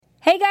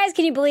Hey guys,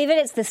 can you believe it?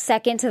 It's the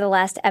second to the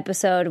last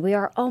episode. We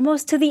are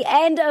almost to the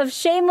end of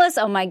Shameless.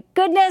 Oh my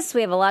goodness,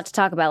 we have a lot to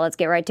talk about. Let's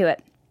get right to it.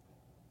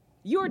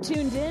 You're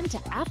tuned in to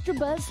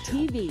AfterBuzz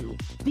TV,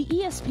 the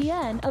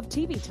ESPN of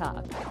TV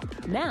talk.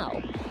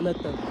 Now,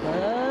 let the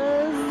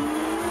buzz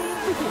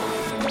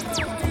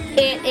begin.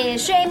 It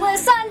is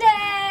Shameless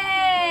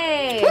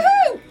Sunday!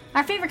 Woohoo!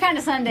 Our favorite kind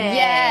of Sunday.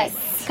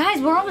 Yes.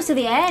 Guys, we're almost to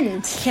the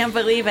end. Can't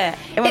believe it.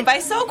 It went by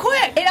so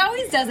quick. It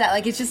always does that.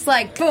 Like, it's just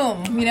like,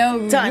 boom, you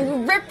know,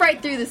 Done. rip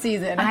right through the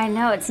season. I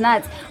know, it's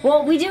nuts.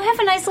 Well, we do have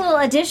a nice little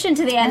addition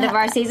to the end of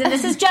our season.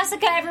 This is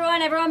Jessica,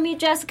 everyone. Everyone meet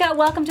Jessica.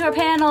 Welcome to our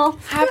panel.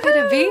 Happy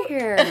to be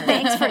here.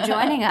 Thanks for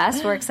joining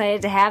us. We're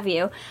excited to have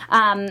you.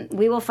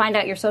 We will find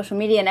out your social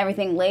media and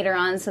everything later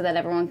on so that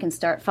everyone can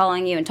start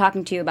following you and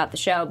talking to you about the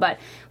show. But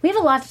we have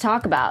a lot to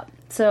talk about.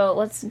 So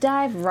let's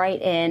dive right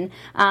in.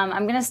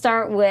 I'm going to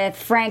start with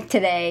Frank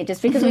today,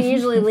 just because we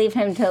usually leave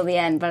him till the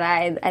end, but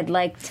I'd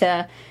like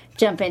to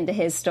jump into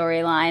his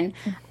storyline.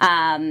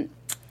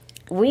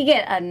 We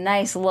get a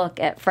nice look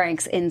at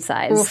Frank's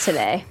insides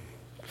today.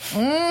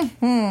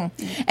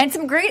 Mm-hmm. And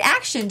some great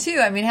action,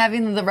 too. I mean,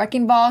 having the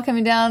wrecking ball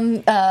coming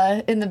down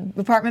in the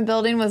apartment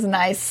building was a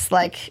nice,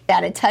 like,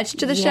 added touch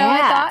to the show, I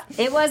thought.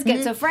 It was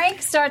good. So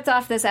Frank starts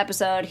off this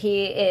episode.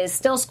 He is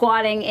still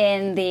squatting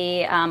in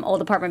the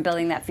old apartment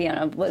building that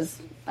Fiona was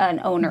an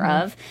owner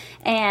of.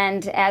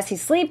 And as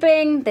he's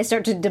sleeping, they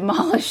start to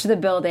demolish the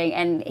building.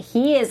 And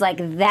he is, like,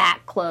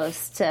 that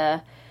close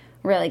to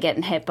really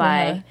getting hit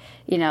by...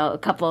 you know, a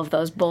couple of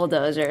those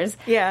bulldozers.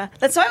 Yeah.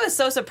 That's why it was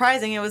so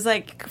surprising. It was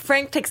like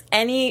Frank takes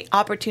any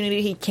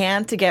opportunity he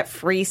can to get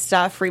free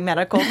stuff, free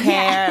medical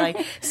care, like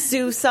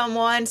sue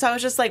someone. So I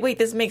was just like, wait,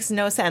 this makes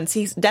no sense.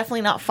 He's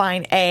definitely not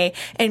fine, A.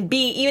 And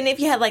B, even if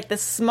he had like the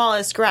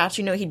smallest scratch,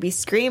 you know, he'd be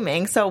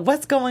screaming. So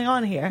what's going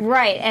on here?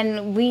 Right.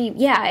 And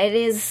it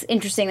is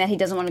interesting that he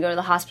doesn't want to go to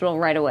the hospital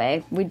right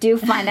away. We do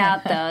find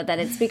out, though, that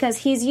it's because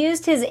he's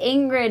used his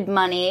Ingrid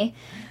money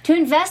to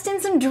invest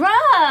in some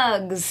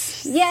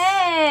drugs.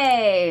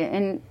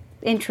 Yay!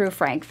 In true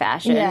Frank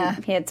fashion. Yeah.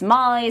 He had some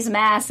Molly, some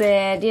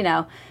acid, you know,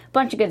 a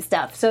bunch of good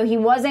stuff. So he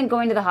wasn't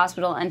going to the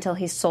hospital until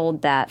he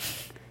sold that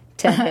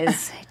to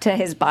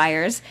his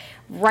buyers.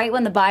 Right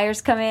when the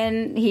buyers come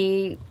in,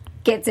 he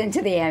gets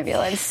into the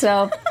ambulance.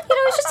 So,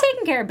 he's just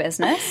taking care of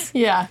business.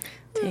 Yeah.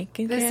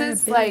 This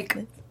is like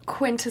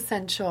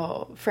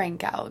quintessential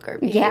Frank Gallagher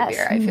behavior,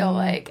 Yes. I feel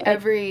like.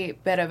 Every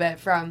bit of it,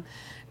 from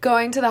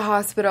going to the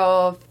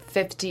hospital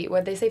 52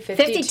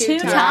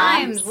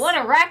 times. What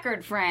a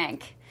record,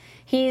 Frank.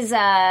 He's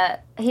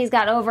got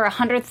over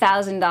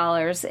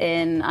 $100,000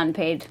 in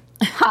unpaid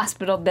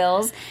hospital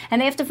bills, and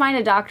they have to find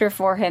a doctor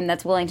for him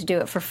that's willing to do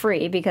it for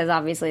free because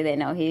obviously they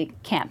know he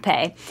can't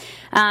pay.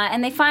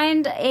 And they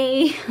find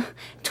a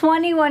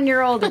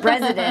 21-year-old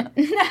resident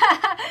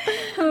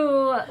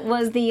who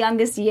was the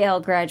youngest Yale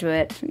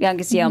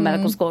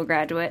medical school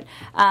graduate.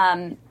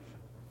 Can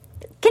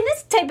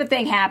this type of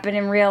thing happen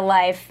in real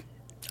life?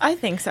 I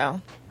think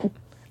so.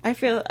 I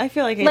feel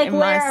like it where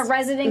must. a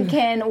resident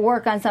can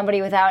work on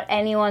somebody without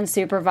anyone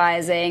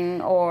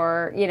supervising,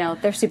 or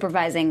they're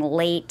supervising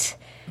late,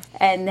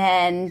 and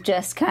then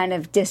just kind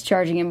of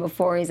discharging him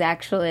before he's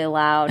actually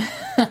allowed.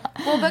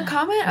 Well, the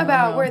comment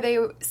about where they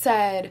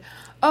said,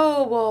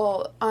 oh,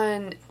 well,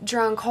 on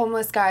drunk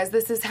homeless guys,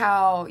 this is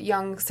how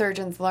young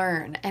surgeons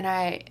learn, and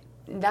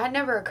that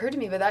never occurred to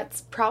me, but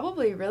that's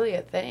probably really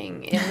a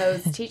thing in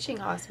those teaching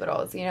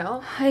hospitals, you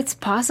know? It's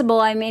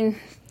possible. I mean,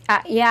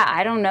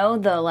 I don't know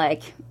the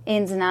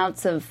ins and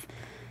outs of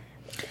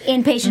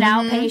inpatient,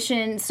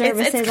 outpatient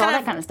services, all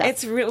that kind of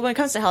stuff. When it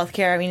comes to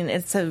healthcare, I mean,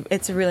 it's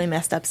a really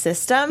messed up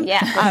system. Yeah,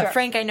 for sure.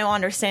 Frank, I know,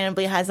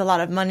 understandably, has a lot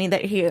of money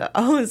that he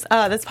owes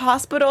this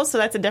hospital, so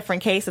that's a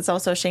different case. It's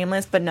also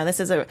shameless, but no, this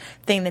is a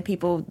thing that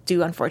people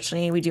do.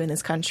 Unfortunately, we do in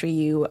this country.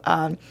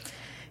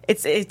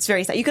 It's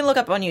very sad. You can look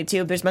up on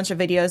YouTube. There's a bunch of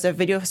videos of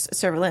video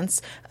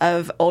surveillance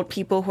of old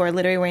people who are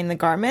literally wearing the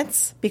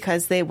garments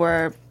because they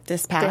were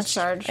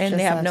discharged and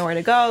they have nowhere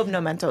to go, no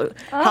mental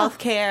health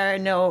care,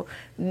 no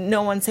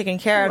one's taking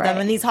care of them.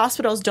 And these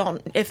hospitals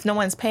if no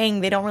one's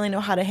paying, they don't really know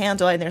how to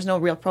handle it, and there's no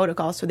real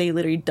protocol, so they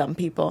literally dump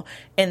people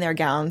in their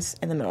gowns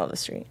in the middle of the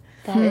street.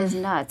 That is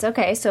nuts.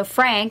 Okay, so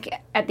Frank,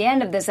 at the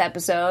end of this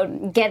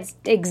episode, gets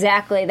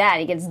exactly that.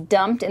 He gets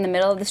dumped in the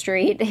middle of the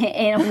street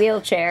in a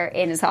wheelchair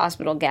in his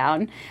hospital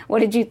gown. What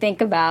did you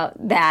think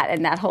about that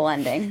and that whole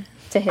ending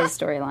to his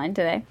storyline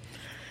today?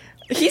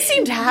 He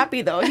seemed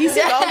happy, though. He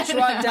seemed all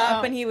drugged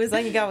up, and he was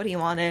like, he got what he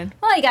wanted.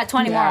 Well, he got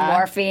 20 more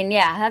morphine.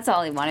 Yeah, that's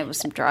all he wanted was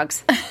some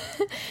drugs. At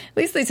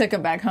least they took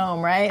him back home,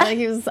 right? Like,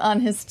 he was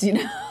on his,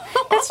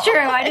 That's true.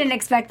 I didn't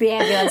expect the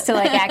ambulance to,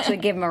 actually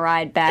give him a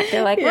ride back.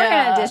 They're like, we're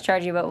going to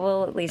discharge you, but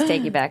we'll at least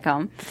take you back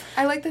home.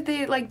 I like that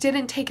they,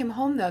 didn't take him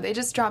home, though. They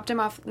just dropped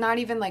him off, not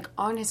even,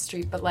 on his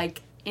street, but,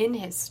 in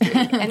his street.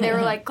 And they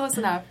were like, close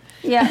enough.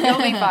 Yeah.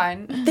 You'll be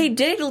fine. They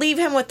did leave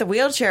him with the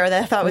wheelchair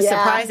that I thought was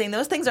surprising.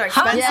 Those things are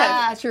expensive.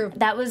 Yeah, true.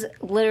 That was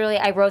literally,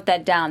 I wrote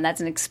that down.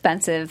 That's an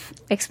expensive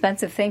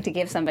thing to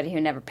give somebody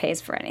who never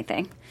pays for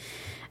anything.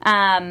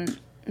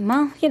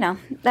 Well,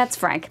 that's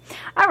Frank.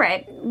 All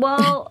right.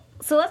 Well,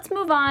 So let's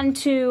move on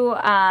to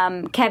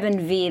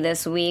Kevin V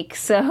this week.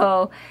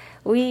 So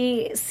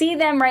we see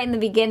them right in the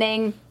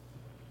beginning.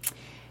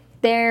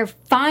 They're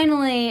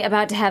finally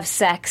about to have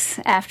sex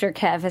after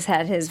Kev has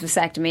had his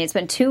vasectomy. It's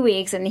been 2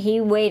 weeks, and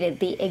he waited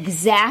the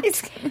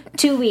exact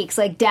 2 weeks,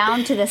 like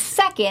down to the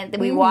second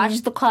that we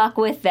watched the clock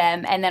with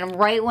them, and then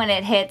right when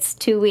it hits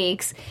 2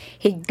 weeks,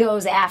 he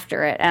goes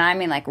after it. And I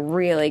mean, like,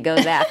 really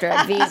goes after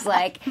it. V's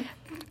like,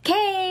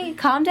 okay,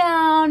 calm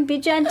down, be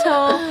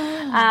gentle.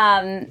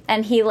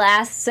 And he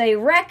lasts a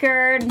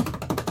record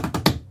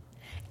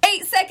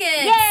 8 seconds.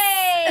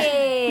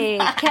 Yay!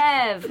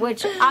 Kev,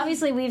 which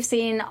obviously we've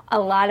seen a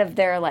lot of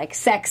their like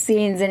sex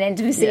scenes and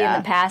intimacy in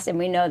the past, and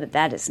we know that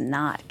that is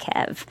not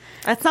Kev.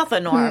 That's not the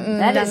norm.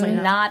 That is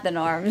not the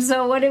norm.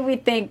 So what did we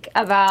think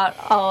about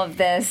all of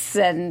this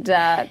and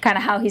kind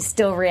of how he's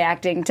still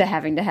reacting to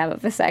having to have a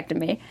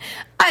vasectomy?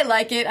 I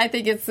like it. I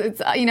think it's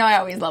I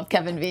always love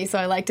Kevin V, so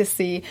I like to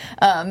see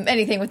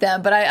anything with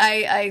them. But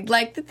I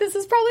like that this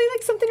is probably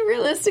like something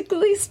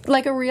realistically,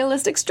 like a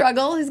realistic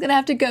struggle he's going to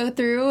have to go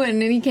through,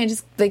 and then he can't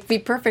just like be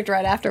perfect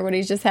right after what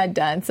he's just had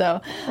done.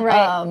 So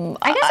right.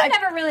 I guess I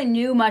never really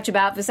knew much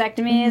about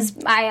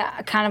vasectomies.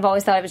 I kind of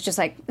always thought it was just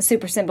like a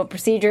super simple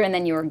procedure, and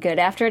then you were good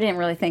after it. I didn't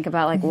really think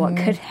about like what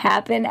could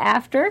happen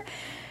after.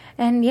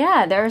 And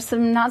yeah, there are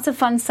some not so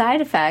fun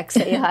side effects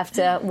that you have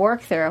to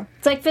work through.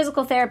 It's like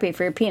physical therapy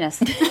for your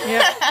penis.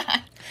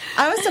 Yeah.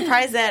 I was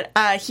surprised that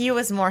he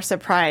was more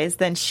surprised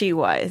than she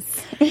was.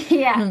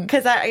 Yeah.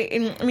 Because,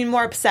 I mean,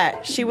 more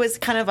upset. She was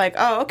kind of like,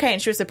 oh, okay,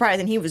 and she was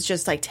surprised, and he was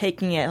just, like,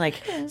 taking it, like,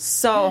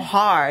 so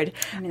hard.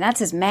 I mean, that's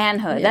his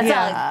manhood. That's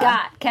all he's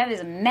got. Kev is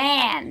a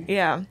man.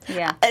 Yeah.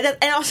 Yeah. And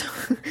also,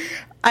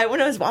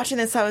 when I was watching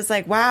this, I was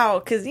like, wow,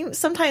 because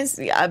sometimes,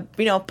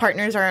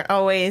 partners aren't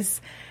always...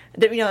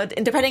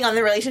 depending on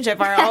the relationship,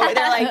 they're like,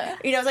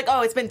 it's like,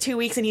 oh, it's been 2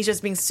 weeks and he's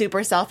just being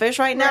super selfish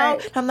right now.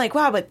 Right. I'm like,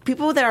 wow, but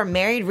people that are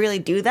married really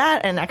do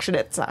that, and actually,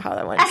 that's not how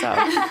that went. So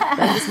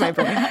that's just my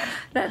brain.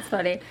 That's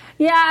funny.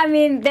 Yeah, I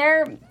mean,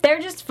 they're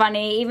just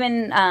funny.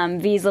 Even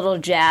V's little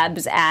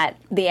jabs at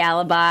the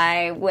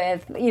alibi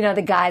with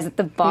the guys at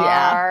the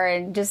bar,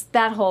 and just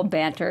that whole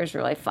banter is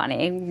really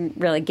funny.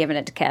 Really giving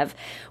it to Kev.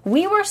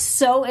 We were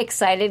so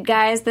excited,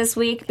 guys, this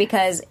week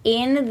because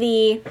in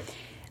the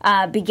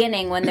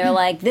beginning when they're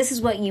like, this is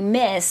what you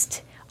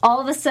missed,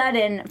 all of a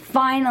sudden,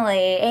 finally,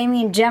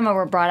 Amy and Gemma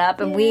were brought up,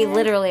 and we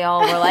literally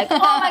all were like, oh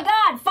my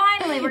God,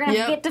 finally, we're going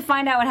to get to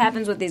find out what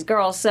happens with these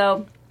girls.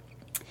 So,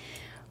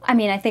 I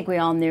mean, I think we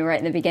all knew right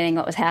in the beginning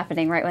what was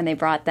happening right when they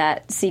brought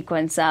that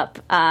sequence up.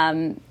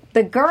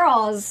 The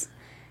girls,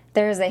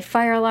 there's a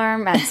fire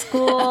alarm at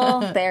school.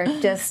 They're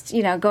just,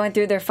 going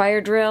through their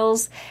fire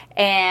drills,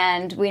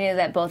 and we knew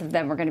that both of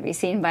them were going to be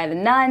seen by the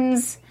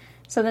nuns.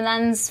 So the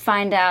nuns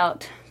find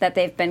out that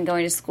they've been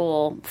going to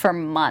school for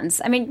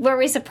months. I mean, were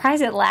we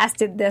surprised it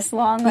lasted this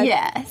long? Like,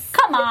 yes.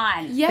 Come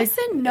on. Yes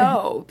and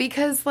no,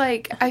 because,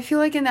 I feel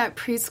like in that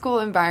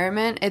preschool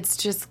environment, it's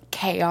just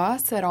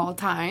chaos at all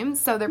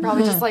times. So they're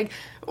probably just like,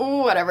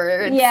 ooh, whatever.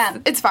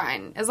 It's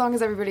fine, as long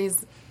as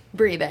everybody's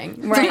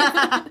breathing. Right.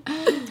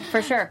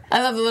 For sure.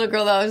 I love the little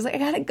girl, though. I was like, I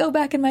gotta go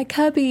back in my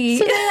cubby.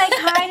 So they,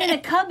 hide in a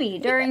cubby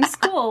during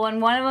school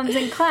when one of them's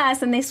in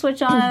class and they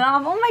switch on and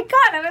off. Oh, my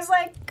God. I was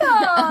like,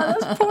 oh,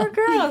 those poor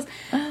girls.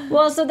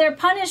 Well, so their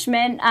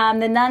punishment,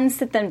 the nuns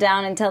sit them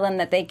down and tell them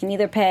that they can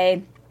either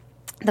pay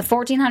the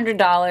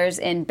 $1,400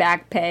 in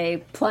back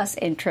pay plus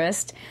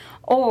interest,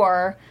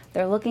 or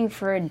they're looking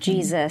for a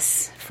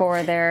Jesus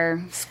for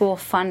their school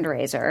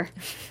fundraiser.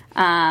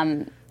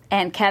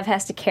 And Kev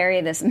has to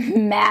carry this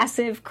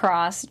massive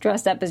cross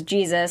dressed up as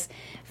Jesus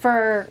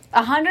for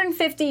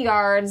 150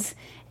 yards.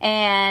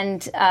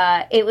 And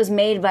it was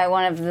made by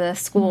one of the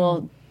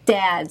school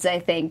dads, I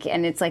think.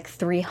 And it's like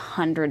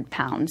 300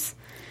 pounds.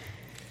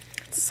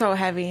 So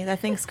heavy. That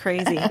thing's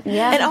crazy.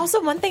 Yeah. And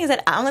also, one thing is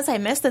that, unless I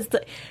missed this,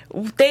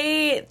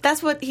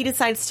 that's what he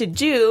decides to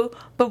do.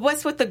 But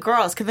what's with the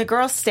girls? Can the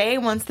girls stay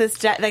once this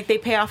debt, they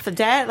pay off the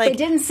debt? They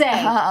didn't say.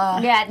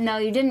 Yeah, no,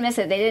 you didn't miss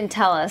it. They didn't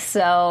tell us.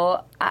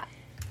 So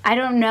I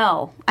don't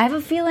know. I have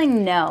a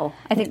feeling no.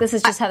 I think this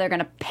is just how they're going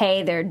to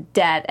pay their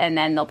debt, and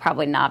then they'll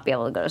probably not be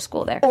able to go to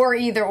school there.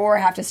 Or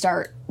have to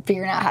start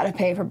figuring out how to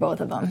pay for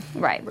both of them.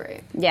 Right.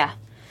 Yeah.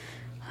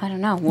 I don't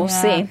know. We'll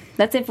see.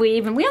 That's if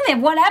we only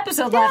have one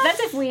episode left.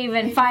 That's if we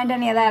even find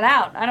any of that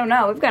out. I don't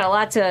know. We've got a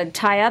lot to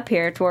tie up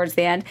here towards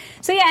the end.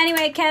 So yeah,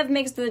 anyway, Kev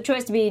makes the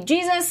choice to be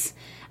Jesus.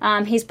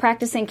 He's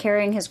practicing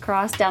carrying his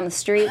cross down the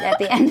street at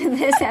the end of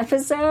this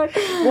episode.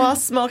 While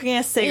smoking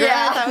a cigarette.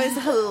 Yeah. That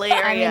was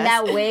hilarious. I mean,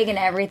 that wig and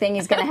everything,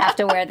 he's going to have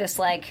to wear this,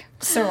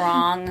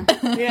 sarong.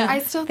 Yeah. I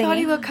still thought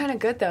he looked kind of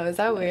good, though. Is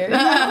that weird?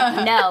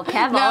 No,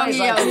 Kev always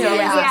looks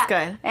good. Looks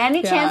good.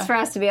 Any chance for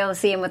us to be able to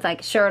see him with,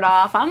 shirt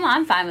off,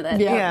 I'm fine with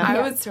it. Yeah. I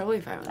was totally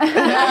fine with it.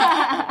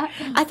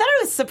 I thought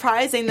it was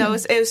surprising, though.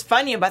 It was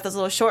funny about those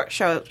little short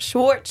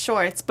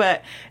shorts,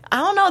 but I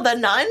don't know, the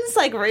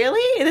nuns,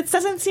 really? It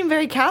doesn't seem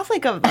very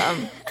Catholic of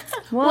them.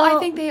 Well, I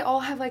think they all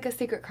have, a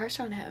secret crush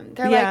on him.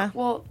 They're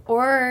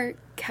or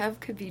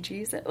Kev could be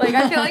Jesus. Like,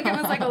 I feel like it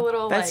was like a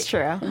little, That's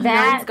true.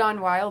 Man's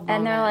Gone Wild moment.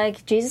 And they're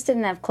like, Jesus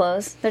didn't have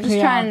clothes. They're just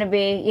trying to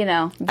be,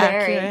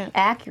 very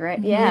accurate.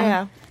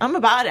 Yeah. I'm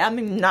about it.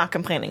 I'm not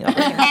complaining over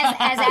it.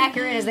 As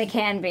accurate as they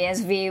can be, as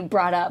V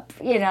brought up,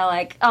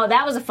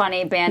 that was a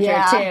funny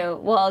banter too.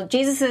 Well,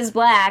 Jesus is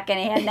black and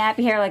he had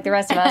nappy hair like the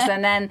rest of us,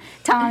 and then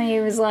Tommy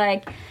was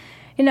like,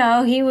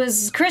 he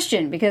was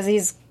Christian because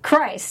he's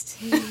Christ.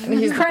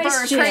 He's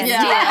Christian.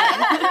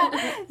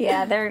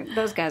 Yeah,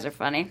 those guys are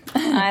funny.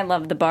 I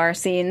love the bar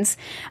scenes.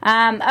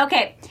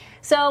 Okay,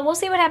 so we'll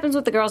see what happens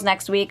with the girls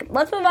next week.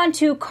 Let's move on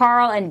to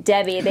Carl and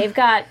Debbie. They've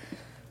got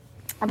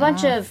a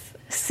bunch of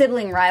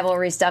sibling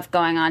rivalry stuff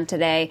going on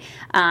today.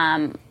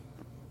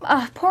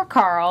 Poor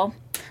Carl.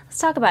 Let's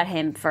talk about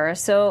him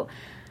first. So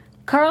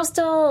Carl's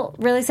still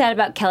really sad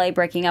about Kelly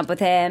breaking up with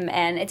him,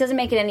 and it doesn't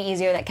make it any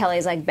easier that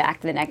Kelly's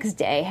back the next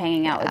day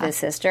hanging out with his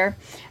sister,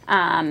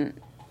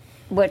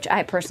 which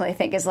I personally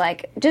think is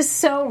just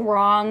so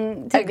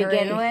wrong to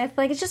begin with.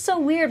 It's just so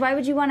weird. Why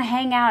would you want to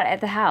hang out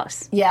at the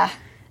house? Yeah.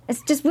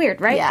 It's just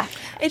weird, right? Yeah.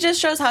 It just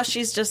shows how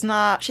she's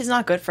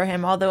not good for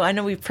him, although I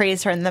know we've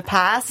praised her in the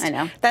past. I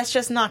know. That's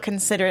just not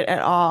considerate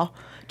at all.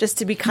 Just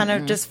to be kind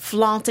of just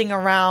flaunting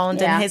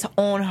around in his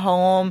own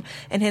home,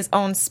 in his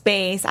own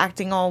space,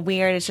 acting all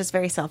weird. It's just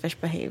very selfish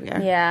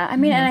behavior. Yeah. I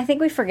mean, and I think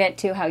we forget,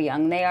 too, how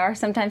young they are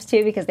sometimes,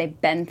 too, because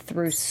they've been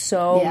through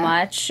so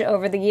much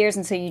over the years.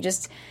 And so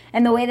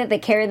and the way that they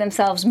carry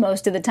themselves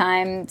most of the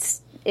time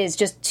is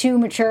just too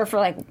mature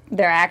for,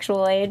 their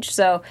actual age.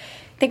 So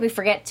I think we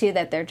forget, too,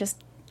 that they're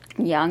just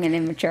young and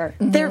immature.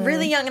 They're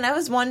really young, and I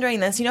was wondering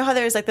this. You know how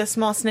there's this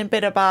small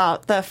snippet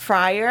about the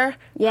friar?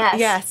 Yes.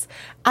 Yes.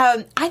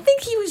 I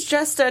think he was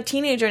just a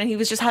teenager and he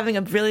was just having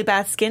a really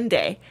bad skin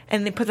day,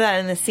 and they put that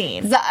in the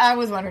scene. I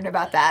was wondering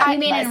about that. You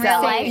mean in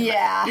real life?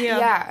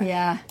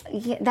 Yeah.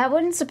 That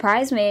wouldn't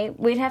surprise me.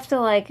 We'd have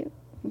to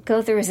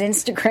go through his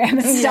Instagram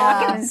and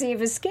stalk him and see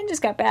if his skin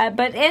just got bad.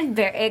 But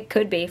it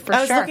could be for sure.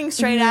 I was looking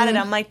straight at it.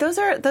 I'm like, those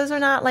are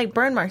not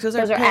burn marks. Those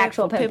are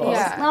actual pimples.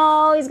 Yeah.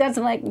 Oh, he's got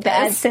some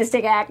bad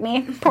cystic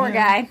acne. Poor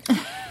guy.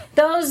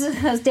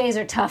 Those days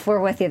are tough.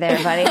 We're with you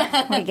there, buddy.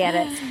 We get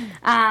it.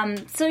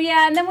 And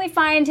then we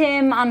find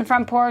him on the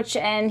front porch,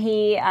 and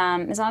he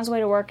is on his way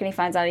to work, and he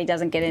finds out he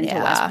doesn't get into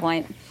West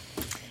Point.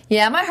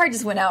 Yeah, my heart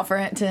just went out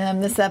to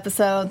him this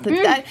episode.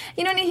 That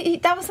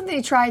was something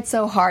he tried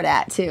so hard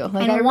at, too.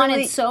 And I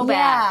wanted so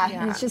bad.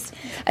 Yeah, it's just,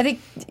 I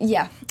think,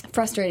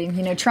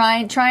 frustrating.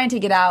 Trying to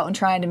get out and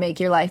trying to make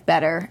your life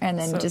better, and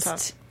then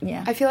tough.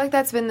 I feel like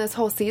that's been this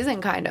whole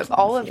season, kind of.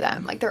 All of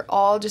them. They're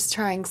all just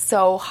trying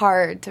so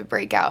hard to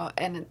break out,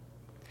 and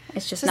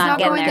it's just not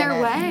getting going there.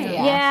 their way.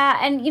 Yeah,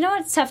 and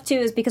what's tough, too,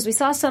 is because we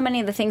saw so many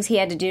of the things he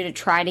had to do to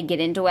try to get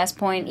into West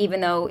Point,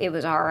 even though it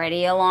was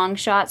already a long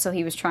shot, so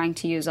he was trying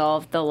to use all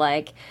of the,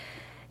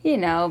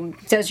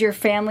 does your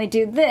family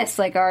do this?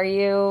 Are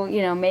you,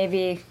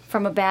 maybe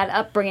from a bad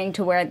upbringing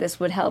to where this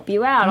would help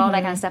you out, all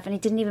that kind of stuff, and he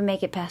didn't even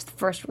make it past the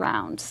first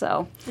round,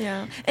 so.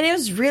 Yeah, and it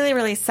was really,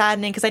 really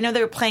saddening, because I know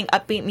they were playing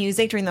upbeat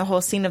music during the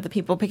whole scene of the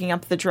people picking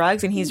up the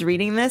drugs, and he's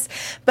reading this,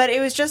 but it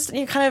was just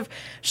kind of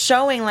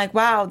showing,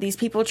 wow, these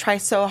people try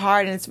so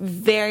hard, and it's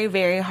very,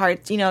 very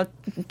hard,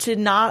 to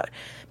not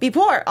be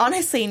poor,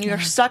 honestly, and you're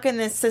stuck in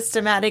this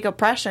systematic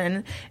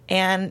oppression,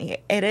 and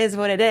it is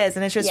what it is,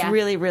 and it's just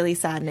really, really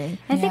saddening.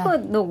 I think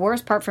what the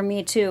worst part for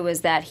me, too,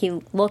 is that he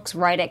looks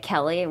right at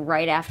Kelly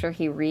right after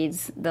he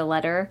reads the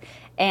letter,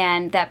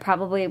 and that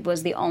probably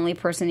was the only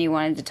person he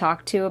wanted to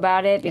talk to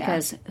about it,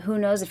 because who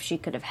knows if she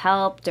could have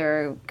helped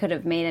or could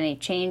have made any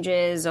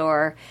changes,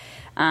 or,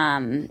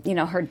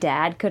 her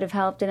dad could have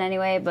helped in any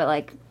way,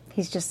 but,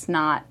 he's just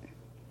not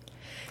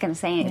going to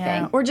say anything.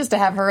 Yeah. Or just to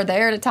have her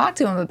there to talk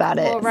to him about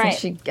it. Well, right. So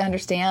she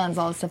understands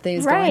all the stuff that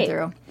he's going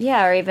through.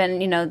 Yeah, or even,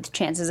 the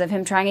chances of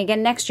him trying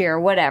again next year or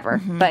whatever.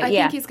 But I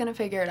think he's going to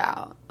figure it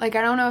out. I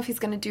don't know if he's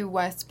going to do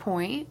West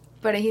Point,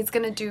 but he's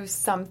going to do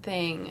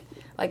something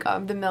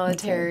of the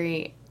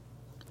military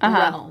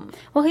realm.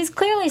 Well, he's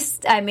clearly,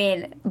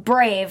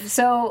 brave.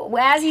 So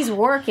as he's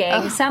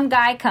working, some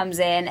guy comes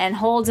in and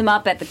holds him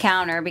up at the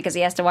counter because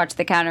he has to watch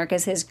the counter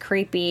because his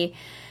creepy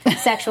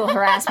sexual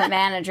harassment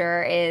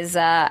manager is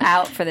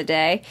out for the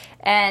day.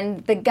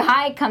 And the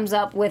guy comes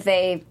up with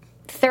a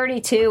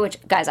 32, which,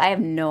 guys, I have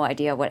no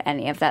idea what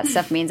any of that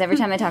stuff means. Every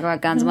time I talk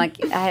about guns, I'm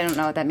like, I don't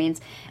know what that means.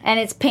 And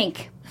it's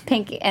pink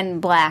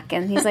and black.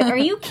 And he's like, are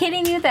you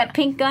kidding me with that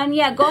pink gun?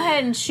 Yeah, go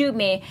ahead and shoot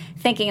me,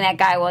 thinking that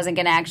guy wasn't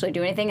going to actually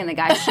do anything. And the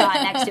guy shot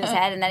next to his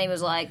head. And then he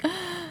was like,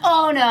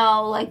 oh,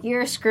 no,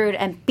 you're screwed,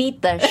 and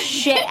beat the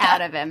shit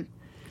out of him.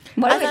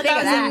 What do you think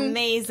of that? Was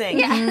amazing.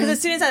 Because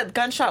as soon as that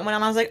gunshot went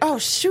on, I was like, oh,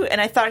 shoot. And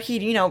I thought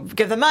he'd,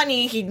 give the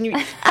money. He'd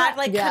act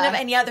like kind of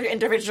any other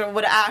individual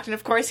would act. And,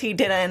 of course, he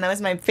didn't. And that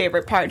was my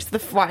favorite part, just the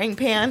frying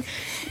pan.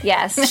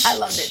 Yes. I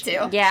loved it,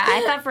 too. Yeah,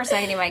 I thought for a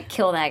second he might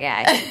kill that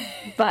guy.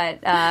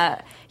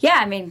 But,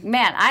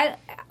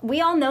 we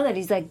all know that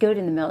he's, good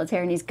in the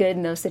military and he's good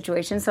in those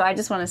situations. So I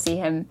just want to see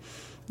him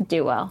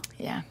do well.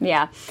 Yeah.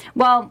 Yeah.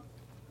 Well,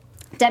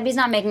 Debbie's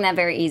not making that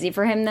very easy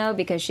for him, though,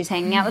 because she's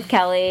hanging out with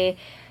Kelly.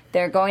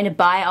 They're going to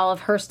buy all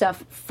of her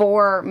stuff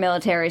for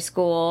military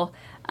school.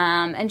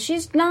 And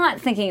she's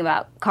not thinking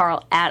about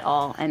Carl at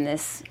all in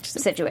this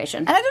situation.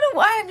 And I don't know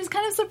why. I'm just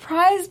kind of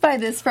surprised by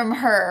this from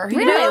her.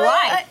 Really?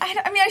 Why?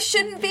 I mean, I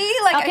shouldn't be.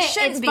 Like, okay, I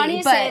shouldn't it's be. funny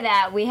you say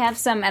that. We have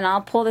some, and I'll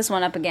pull this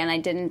one up again. I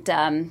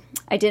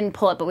didn't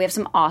pull it, but we have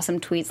some awesome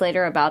tweets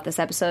later about this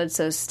episode,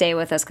 so stay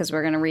with us because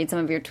we're going to read some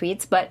of your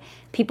tweets. But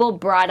people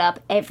brought up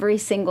every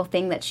single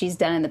thing that she's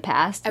done in the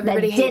past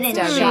Everybody that hates didn't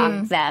Debbie.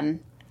 shock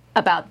them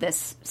about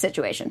this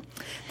situation.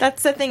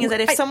 That's the thing, is that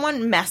if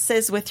someone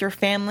messes with your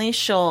family,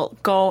 she'll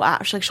go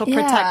actually, she'll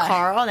protect Yeah.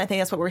 Carl, and I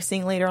think that's what we're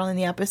seeing later on in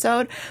the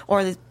episode,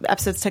 or the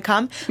episodes to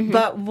come.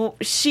 But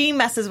she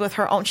messes with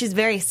her own. She's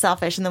very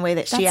selfish in the way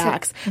that she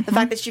acts. The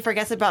fact that she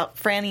forgets about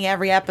Franny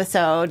every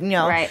episode, you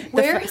know. Right.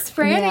 Where is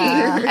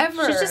Franny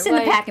ever? She's just in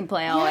the pack and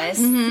play always,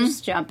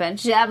 just jumping.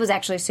 That was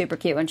actually super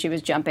cute when she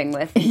was jumping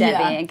with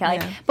Debbie and Kelly.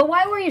 Yeah. But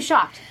why were you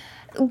shocked?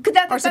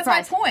 That's my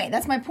surprised. point.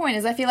 That's my point.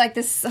 Is I feel like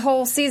this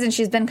whole season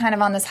she's been kind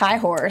of on this high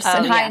horse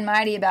and high and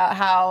mighty about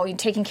how you're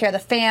taking care of the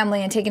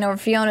family and taking over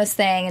Fiona's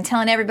thing and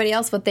telling everybody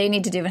else what they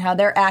need to do and how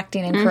they're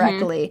acting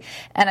incorrectly.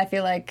 And I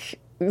feel like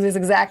this is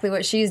exactly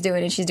what she's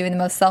doing, and she's doing the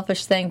most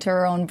selfish thing to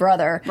her own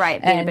brother.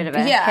 Right, being a bit of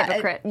a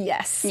hypocrite.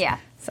 Yes. Yeah.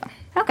 So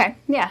Okay,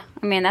 yeah.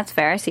 I mean, that's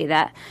fair. I see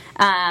that.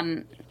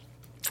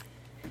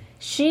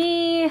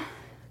 She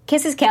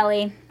kisses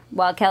Kelly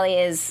while Kelly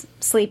is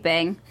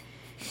sleeping.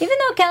 Even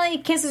though Kelly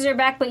kisses her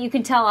back, but you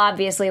can tell,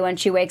 obviously, when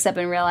she wakes up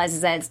and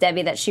realizes that it's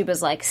Debbie, that she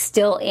was, like,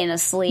 still in a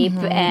sleep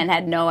and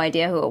had no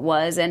idea who it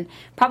was, and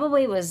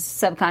probably was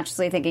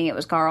subconsciously thinking it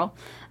was Carl.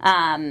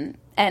 And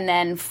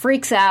then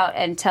freaks out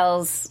and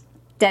tells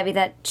Debbie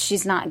that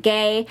she's not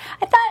gay.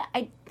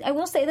 I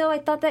will say, though, I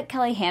thought that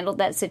Kelly handled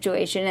that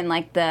situation in,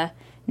 like, the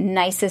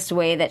nicest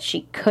way that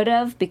she could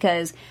have,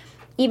 because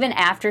even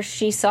after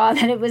she saw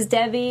that it was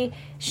Debbie,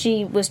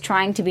 she was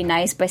trying to be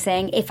nice by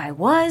saying, if I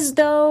was,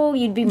 though,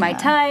 you'd be my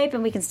type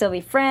and we can still be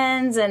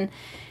friends. And,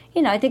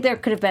 you know, I think there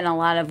could have been a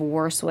lot of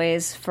worse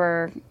ways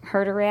for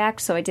her to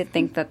react. So I did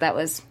think that that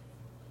was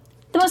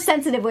the most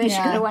sensitive way she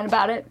could have went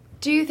about it.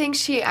 Do you think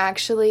she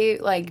actually,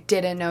 like,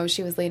 didn't know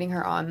she was leading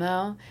her on,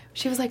 though?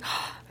 She was like,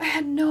 oh, I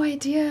had no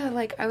idea,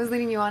 like, I was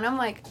leading you on. I'm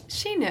like,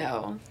 she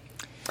knew.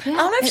 I don't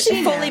know if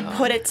she fully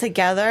put it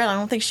together. I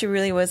don't think she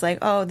really was like,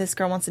 oh, this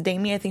girl wants to date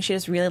me. I think she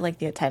just really liked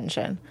the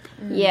attention.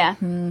 Yeah.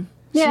 She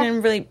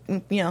didn't really,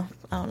 you know,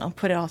 I don't know,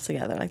 put it all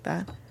together like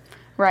that.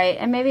 Right.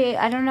 And maybe,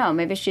 I don't know,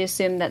 maybe she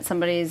assumed that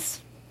somebody's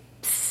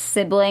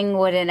sibling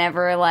wouldn't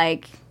ever,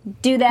 like,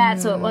 do that,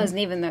 so it wasn't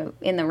even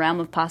in the realm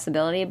of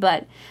possibility.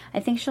 But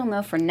I think she'll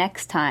know for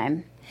next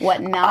time what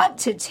not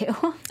to do.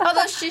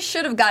 Although she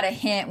should have got a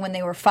hint when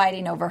they were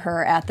fighting over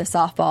her at the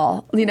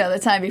softball, you know, the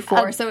time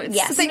before. So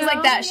it's things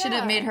like that should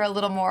have made her a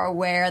little more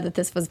aware that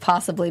this was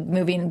possibly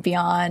moving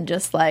beyond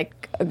just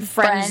like a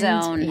friend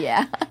zone.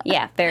 Yeah.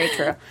 Yeah, very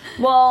true.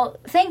 Well,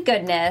 thank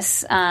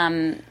goodness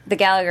the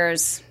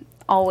Gallaghers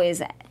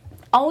always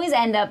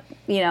end up,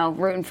 you know,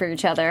 rooting for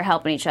each other,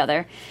 helping each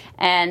other.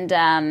 And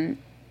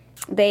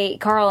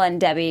Carl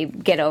and Debbie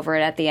get over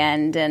it at the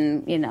end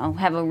and, you know,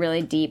 have a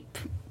really deep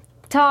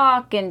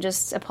talk and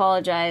just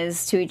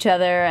apologize to each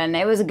other, and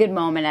it was a good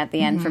moment at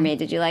the end for me.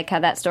 Did you like how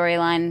that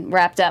storyline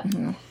wrapped up?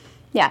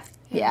 Yeah,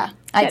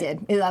 I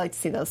did. I like to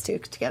see those two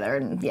together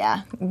and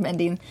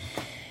mending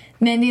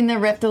the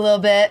rift a little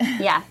bit.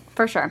 Yeah,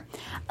 for sure.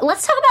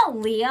 Let's talk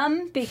about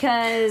Liam,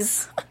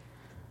 because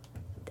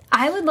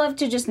I would love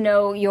to just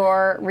know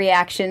your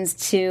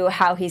reactions to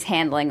how he's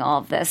handling all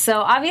of this. So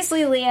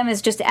obviously Liam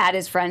is just at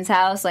his friend's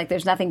house. Like,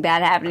 there's nothing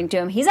bad happening to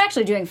him. He's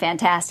actually doing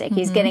fantastic.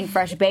 He's getting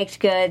fresh baked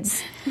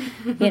goods,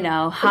 you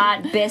know,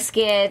 hot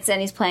biscuits,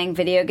 and he's playing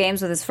video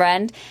games with his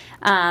friend.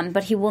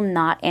 But he will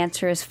not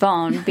answer his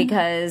phone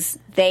because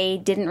they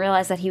didn't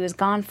realize that he was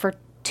gone for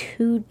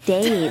 2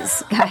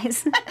 days,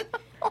 guys.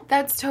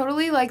 That's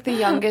totally like the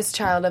youngest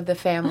child of the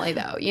family,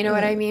 though. You know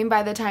what I mean?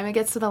 By the time it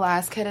gets to the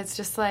last kid, it's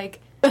just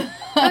like,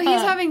 oh,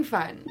 he's having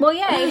fun. Well,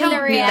 yeah, He'll the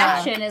be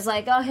reaction back. is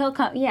like, oh, he'll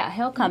come. Yeah,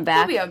 he'll come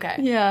back. He'll be okay.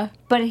 Yeah.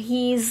 But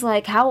he's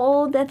like, how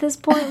old at this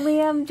point,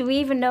 Liam? Do we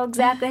even know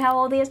exactly how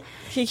old he is?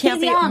 He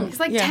can't he's be young. He's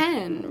like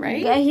 10,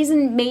 right? Yeah, he's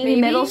in maybe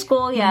middle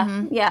school.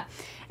 Yeah, yeah.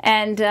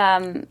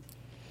 And,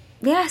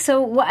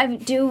 so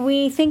do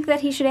we think that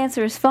he should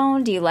answer his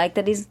phone? Do you like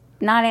that he's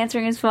not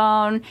answering his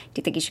phone? Do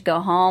you think he should go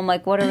home?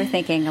 Like, what are we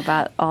thinking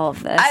about all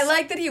of this? I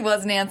like that he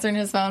wasn't answering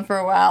his phone for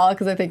a while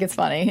because I think it's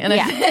funny. And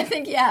Yeah. I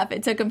think, if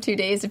it took him 2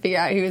 days to figure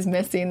out he was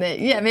missing, that,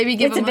 maybe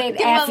give It's him a big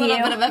give him F a little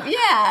you. bit of a,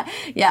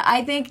 yeah.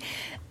 I think,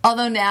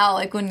 although now,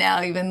 like, when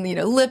now even,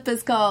 Lip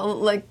is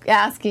called, like,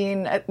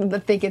 asking, I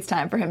think it's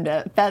time for him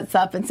to fess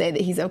up and say that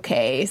he's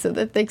okay so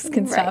that things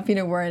can stop,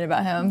 worrying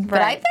about him.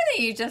 But I think that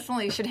you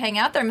definitely should hang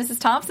out there. Mrs.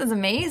 Thompson's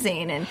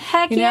amazing. And,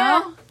 Heck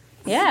yeah.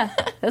 Yeah,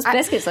 those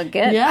biscuits look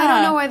good. Yeah. I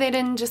don't know why they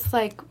didn't just,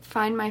 like,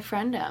 find my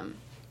friend him,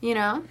 you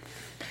know?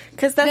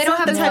 Because that's They don't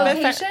not have the a type of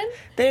location?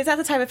 That's not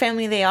the type of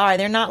family they are.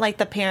 They're not like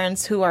the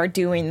parents who are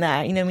doing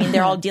that. You know what I mean?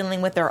 They're all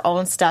dealing with their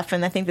own stuff,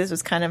 and I think this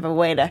was kind of a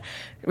way to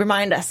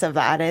remind us of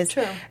that. Is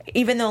True.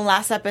 Even though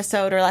last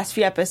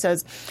few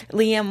episodes,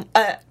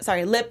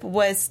 Lip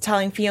was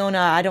telling Fiona,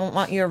 "I don't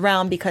want you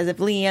around because of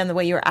Liam, the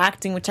way you're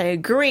acting," which I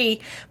agree,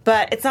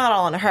 but it's not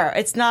all on her.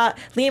 It's not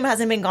Liam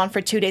hasn't been gone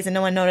for 2 days and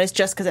no one noticed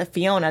just because of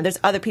Fiona. There's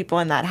other people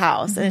in that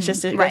house, and it's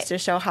just goes to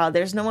show how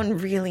there's no one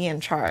really in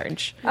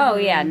charge. Oh,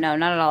 yeah, no,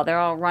 not at all. They're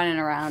all running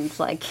around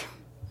like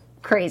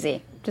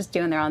crazy, just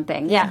doing their own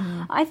thing.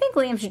 Yeah. I think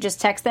Liam should just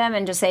text them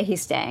and just say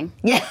he's staying.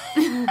 Yeah.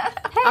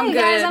 Hey,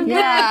 guys, I'm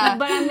good,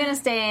 but I'm going to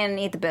stay and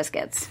eat the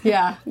biscuits.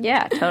 Yeah.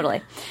 Yeah,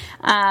 totally.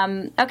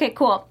 Okay,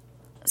 cool.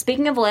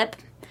 Speaking of Lip,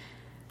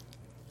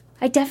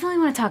 I definitely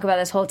want to talk about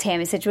this whole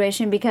Tammy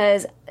situation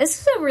because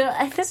this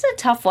is a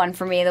tough one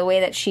for me, the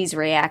way that she's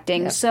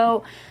reacting. Yep.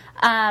 So,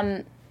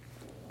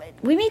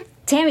 we meet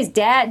Tammy's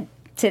dad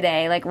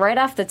today. Like, right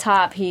off the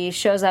top, he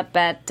shows up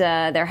at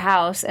their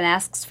house and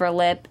asks for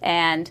Lip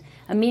and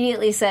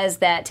immediately says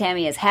that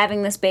Tammy is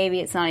having this baby.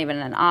 It's not even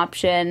an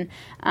option,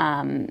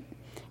 and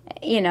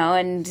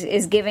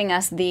is giving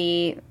us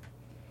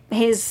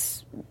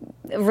his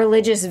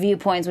religious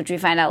viewpoints, which we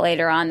find out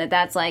later on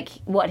that's like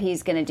what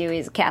he's going to do.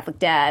 He's a Catholic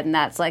dad, and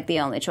that's like the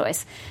only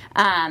choice.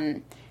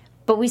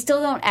 But we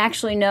still don't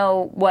actually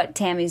know what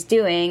Tammy's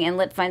doing, and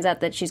Lip finds out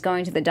that she's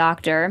going to the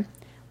doctor.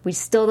 We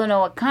still don't know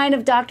what kind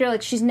of doctor.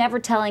 Like, she's never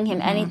telling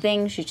him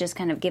anything. She's just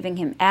kind of giving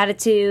him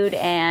attitude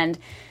and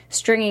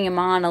stringing him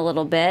on a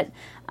little bit.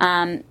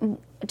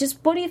 Just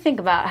what do you think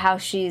about how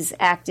she's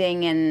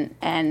acting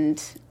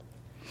and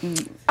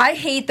I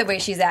hate the way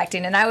she's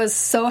acting, and I was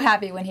so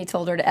happy when he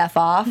told her to F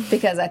off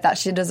because I thought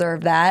she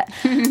deserved that.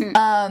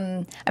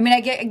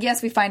 I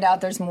guess we find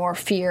out there's more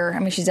fear. I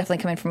mean, she's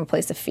definitely coming from a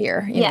place of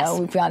fear. You know,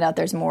 we found out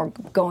there's more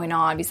going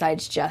on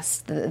besides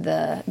just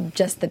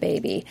the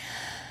baby.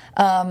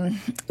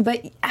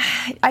 But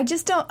I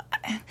just don't.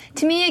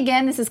 To me,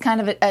 again, this is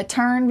kind of a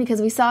turn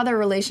because we saw their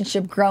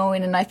relationship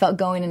growing, and I felt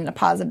going in a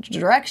positive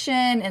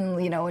direction. And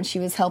when she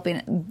was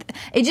helping,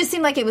 it just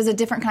seemed like it was a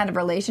different kind of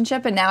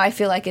relationship. And now I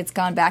feel like it's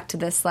gone back to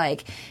this,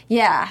 like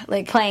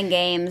playing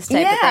games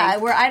type of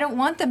thing. Where I don't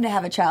want them to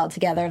have a child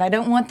together, and I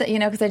don't want that,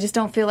 because I just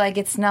don't feel like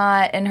it's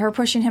not. And her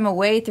pushing him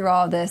away through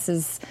all this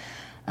is.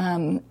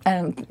 I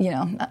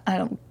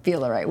don't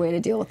feel the right way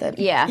to deal with it.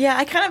 Yeah,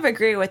 I kind of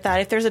agree with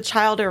that. If there's a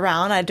child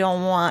around, I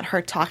don't want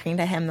her talking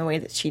to him the way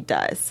that she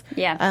does.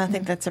 Yeah, I don't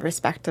think that's a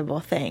respectable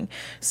thing.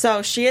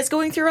 So she is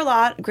going through a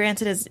lot,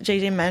 granted, as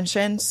JJ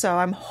mentioned. So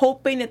I'm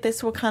hoping that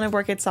this will kind of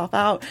work itself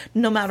out,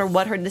 no matter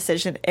what her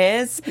decision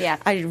is. Yeah,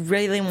 I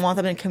really want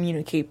them to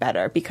communicate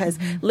better because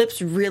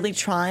Lip's really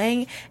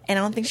trying, and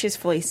I don't think she's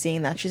fully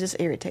seeing that. She's just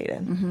irritated.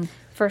 Mm-hmm.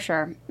 For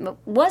sure.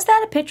 Was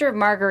that a picture of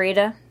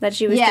margarita that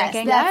she was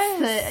drinking?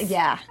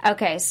 Yeah.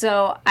 Okay,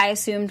 so I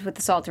assumed with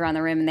the salt around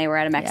the rim and they were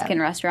at a Mexican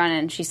restaurant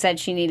and she said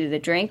she needed a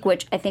drink,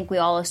 which I think we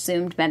all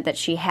assumed meant that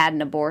she had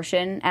an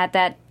abortion at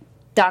that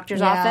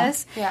doctor's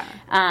office. Yeah.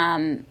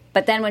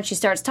 But then when she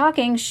starts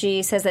talking,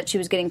 she says that she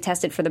was getting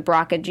tested for the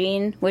BRCA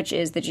gene, which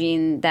is the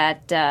gene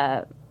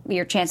that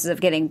your chances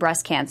of getting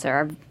breast cancer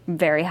are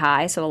very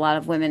high. So a lot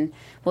of women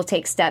will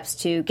take steps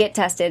to get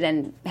tested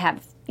and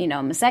have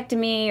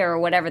mastectomy or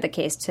whatever the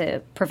case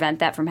to prevent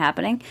that from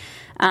happening.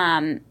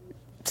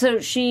 So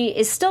she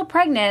is still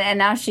pregnant, and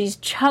now she's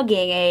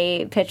chugging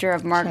a pitcher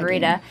of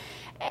margarita.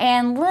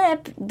 And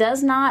Lip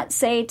does not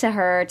say to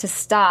her to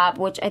stop,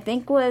 which I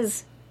think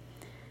was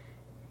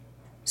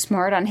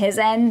smart on his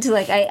end.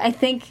 Like, I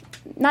think,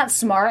 not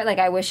smart, like,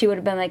 I wish he would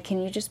have been like, can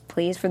you just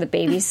please, for the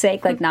baby's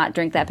sake, like, not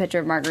drink that pitcher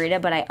of margarita?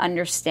 But I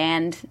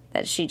understand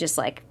that she just,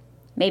 like,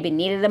 maybe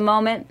needed a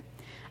moment.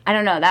 I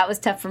don't know. That was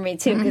tough for me,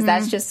 too, because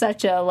that's just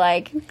such a,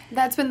 like...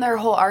 That's been their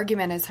whole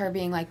argument, is her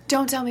being like,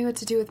 don't tell me what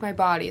to do with my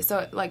body.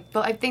 So, like,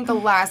 but I think the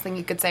last thing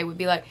you could say would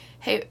be like,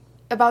 hey,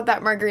 about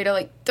that margarita,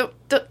 like, don't,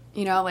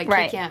 he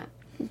can't.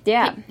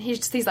 Yeah.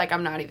 He's like,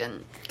 I'm not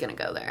even going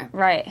to go there.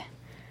 Right.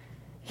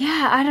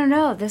 Yeah, I don't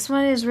know. This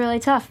one is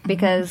really tough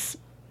because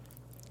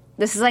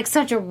this is, like,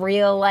 such a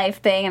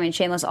real-life thing. I mean,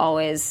 Shameless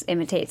always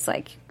imitates,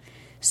 like,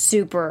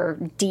 super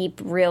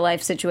deep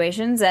real-life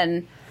situations,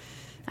 and...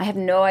 I have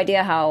no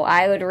idea how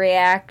I would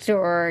react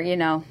or,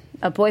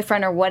 a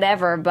boyfriend or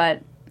whatever,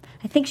 but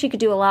I think she could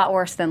do a lot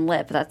worse than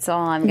Lip. That's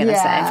all I'm going to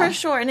say. For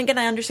sure. And again,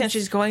 I understand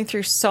she's going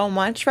through so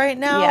much right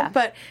now,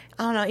 but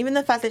I don't know, even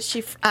the fact that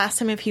she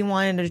asked him if he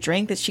wanted a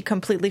drink, that she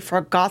completely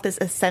forgot this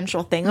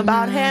essential thing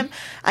about him,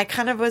 I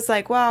kind of was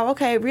like, wow,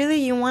 okay,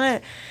 really? You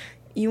want to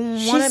have a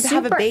baby? She's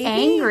super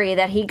angry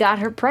that he got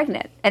her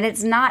pregnant, and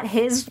it's not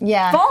his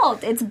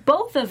fault. It's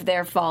both of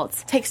their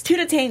faults. Takes two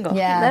to tango.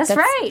 Yeah, that's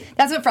right.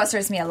 That's what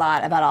frustrates me a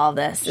lot about all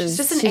this. She's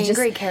just an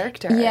angry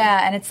character.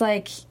 Yeah, and it's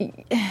like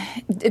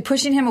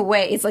pushing him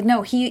away. It's like,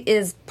 no, he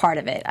is part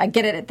of it. I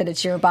get it that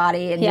it's your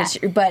body,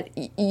 and but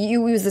it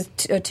was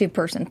a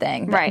two-person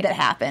thing that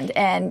happened,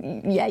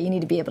 and you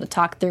need to be able to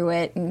talk through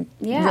it. And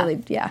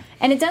really,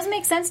 And it does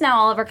make sense now.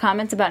 All of her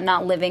comments about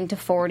not living to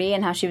 40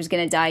 and how she was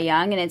going to die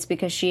young, and it's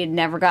because she had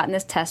never gotten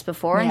this test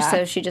before, and Yeah.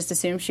 so she just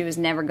assumed she was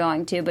never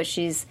going to, but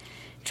she's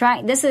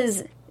trying.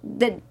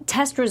 The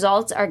test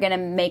results are going to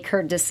make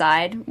her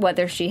decide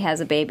whether she has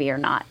a baby or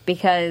not,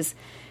 because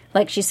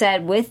like she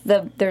said,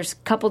 there's a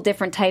couple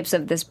different types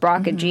of this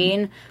BRCA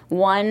gene.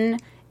 One,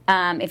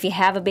 if you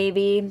have a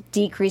baby,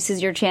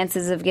 decreases your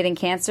chances of getting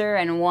cancer,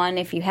 and one,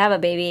 if you have a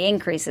baby,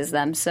 increases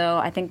them. So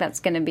I think that's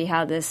going to be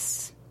how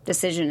this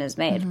decision is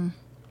made.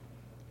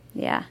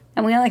 Yeah.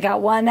 And we only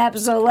got one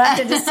episode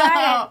left to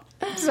decide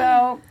it.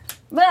 So,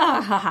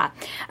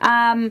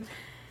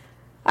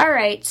 all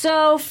right,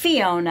 so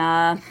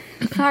Fiona,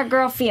 our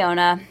girl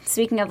Fiona,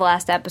 speaking of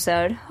last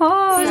episode.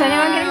 Oh, is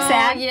anyone getting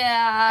sad?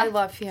 I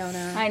love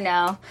Fiona. I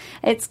know.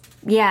 It's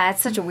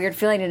such a weird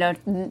feeling to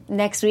know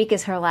next week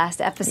is her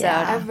last episode.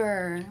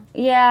 Ever.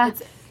 Yeah.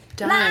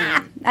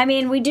 Done. I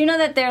mean, we do know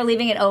that they're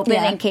leaving it open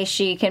Yeah. in case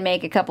she can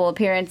make a couple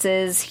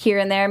appearances here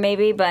and there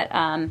maybe, but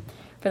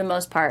for the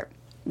most part,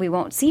 we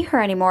won't see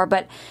her anymore.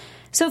 But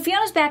so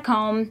Fiona's back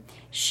home.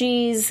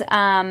 She's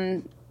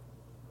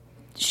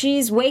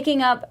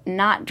waking up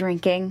not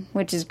drinking,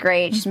 which is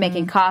great. She's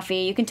making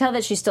coffee. You can tell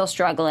that she's still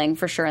struggling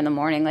for sure in the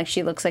morning. Like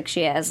she looks like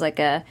she has like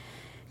a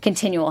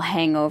continual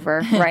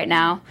hangover right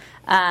now.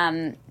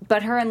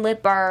 But her and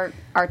Lip are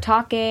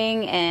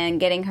talking and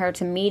getting her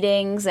to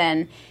meetings.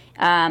 And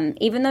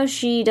even though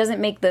she doesn't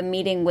make the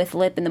meeting with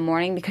Lip in the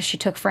morning because she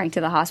took Frank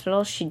to the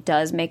hospital, she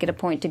does make it a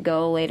point to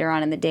go later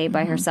on in the day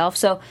by herself.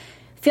 So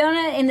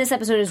Fiona in this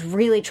episode is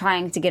really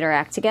trying to get her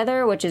act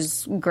together, which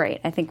is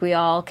great. I think we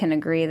all can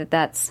agree that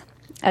that's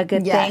a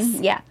good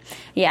thing. Yeah.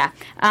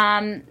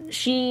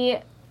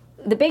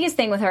 The biggest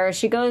thing with her is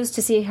she goes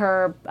to see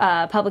her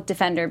public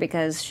defender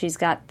because she's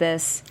got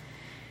this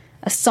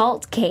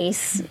assault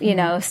case,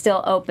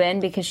 still open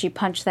because she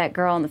punched that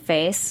girl in the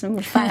face. And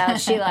we find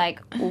out she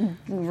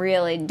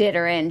really did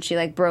her in.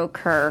 She broke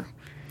her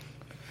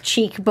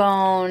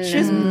cheekbone.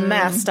 She's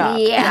messed up.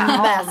 Yeah.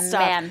 Messed Oh,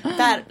 up. man.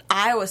 That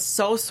eye was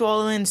so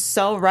swollen,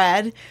 so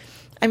red.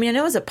 I mean, I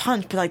know it was a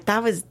punch, but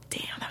that was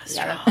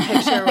strong.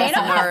 Picture They was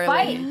know how to gnarly.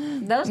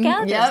 fight. Those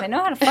characters, Yep. they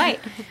know how to fight.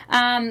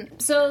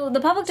 So the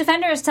public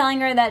defender is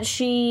telling her that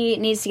she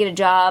needs to get a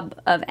job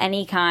of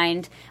any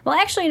kind. Well,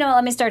 actually,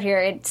 let me start here.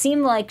 It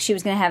seemed like she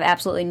was going to have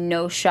absolutely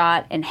no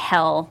shot in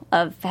hell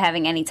of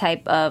having any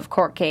type of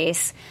court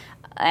case.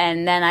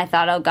 And then I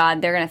thought, oh,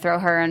 God, they're going to throw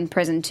her in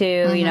prison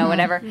too,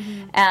 whatever.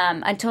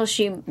 Until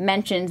she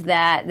mentioned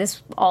that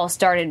this all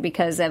started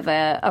because of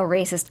a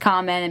racist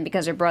comment and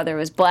because her brother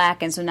was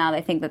black. And so now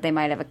they think that they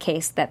might have a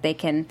case that they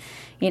can,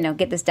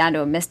 get this down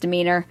to a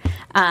misdemeanor,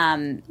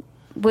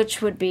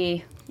 which would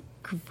be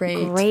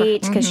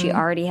great because she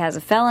already has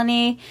a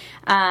felony.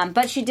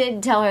 But she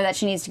did tell her that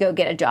she needs to go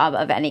get a job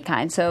of any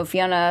kind. So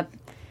Fiona...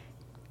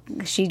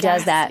 She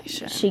does that.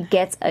 She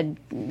gets a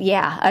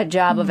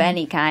job of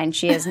any kind.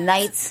 She has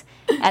nights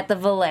at the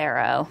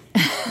Valero.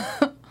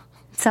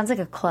 Sounds like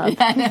a club.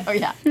 I know,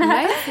 yeah.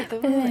 Nice at the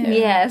Valero.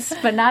 Yes,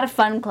 but not a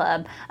fun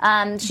club.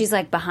 She's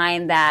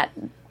behind that,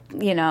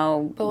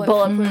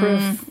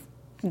 bulletproof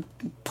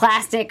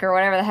plastic or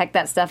whatever the heck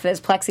that stuff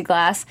is,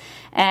 plexiglass.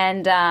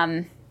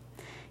 And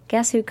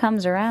guess who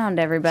comes around,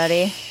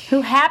 everybody? Who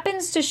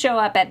happens to show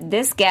up at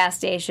this gas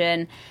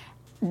station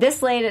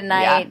this late at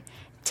night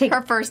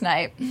Her first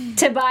night.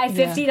 to buy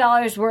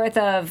 $50 worth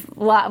of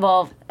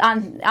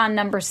on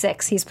number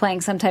 6 he's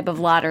playing some type of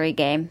lottery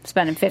game,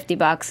 spending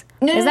 $50.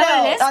 No, Is that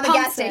what it is? on the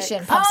Pump gas stick.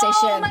 station. Pump Oh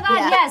station. my god,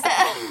 Yeah.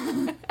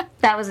 yes.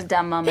 That was a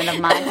dumb moment of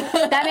mine.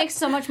 That makes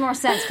so much more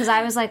sense because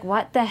I was like,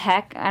 what the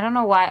heck? I don't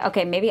know why.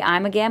 Okay, maybe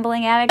I'm a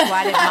gambling addict.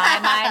 Why did my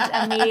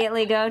mind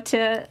immediately go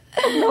to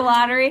the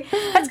lottery?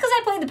 That's because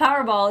I played the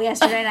Powerball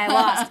yesterday and I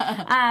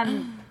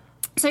lost.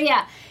 So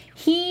yeah,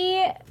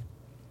 he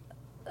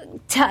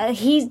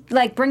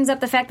brings up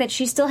the fact that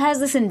she still has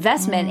this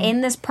investment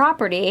in this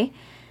property,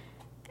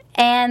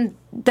 and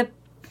the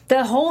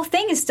whole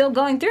thing is still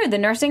going through. The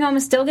nursing home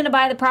is still going to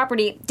buy the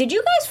property. Did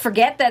you guys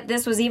forget that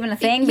this was even a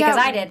thing? Because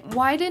I did.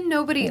 Why did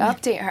nobody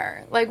update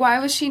her? Why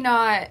was she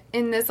not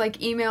in this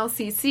email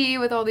CC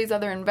with all these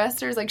other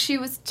investors? She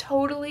was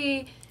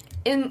totally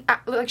in.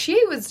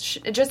 She was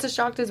just as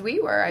shocked as we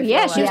were. I feel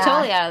Yeah, like. she was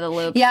totally out of the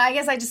loop. Yeah, I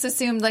guess I just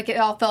assumed it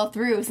all fell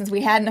through since we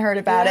hadn't heard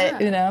about it,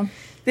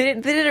 They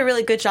did a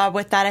really good job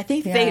with that. I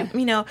think they,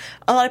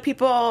 a lot of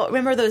people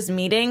remember those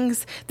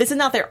meetings. This is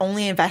not their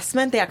only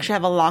investment. They actually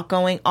have a lot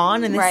going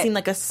on, and this seemed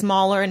like a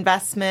smaller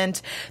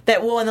investment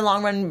that will, in the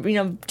long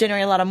run,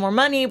 generate a lot of more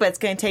money, but it's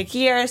going to take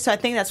years. So I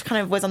think that's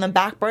kind of was on the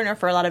back burner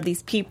for a lot of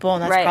these people,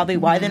 and that's probably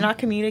why they're not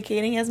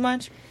communicating as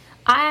much.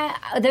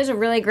 There's a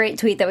really great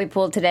tweet that we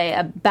pulled today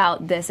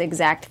about this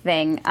exact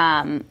thing,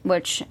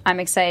 which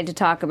I'm excited to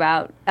talk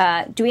about.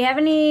 Do we have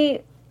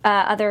any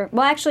other...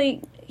 Well,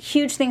 actually...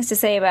 Huge things to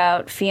say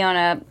about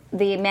Fiona.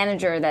 The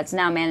manager that's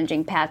now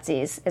managing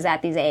Patsy's is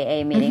at these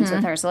AA meetings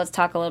with her. So let's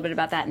talk a little bit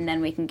about that, and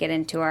then we can get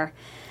into our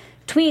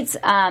tweets.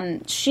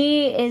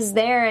 She is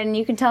there, and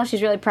you can tell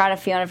she's really proud of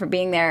Fiona for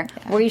being there.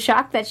 Yeah. Were you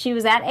shocked that she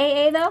was at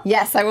AA, though?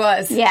 Yes, I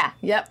was. Yeah.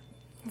 Yep.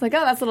 It's like,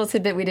 oh, that's a little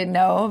tidbit we didn't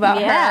know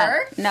about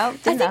her. Nope.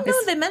 I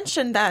think they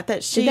mentioned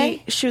that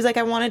she was like,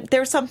 I wanted. There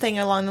was something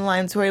along the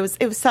lines where it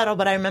was subtle,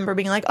 but I remember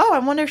being like, oh, I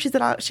wonder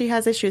if she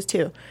has issues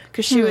too,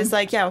 because she was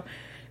like, yeah.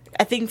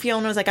 I think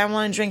Fiona was like, I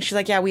want to drink. She's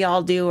like, yeah, we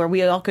all do, or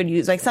we all could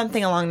use, like,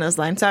 something along those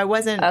lines. So I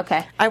wasn't.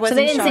 Okay. I wasn't.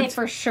 So they didn't say shocked.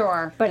 for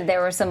sure, but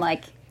there were some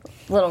like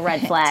little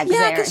red flags. Yeah,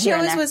 there, because she here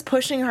and always there. was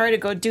pushing her to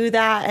go do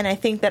that, and I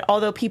think that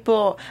although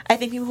people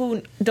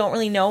who don't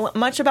really know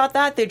much about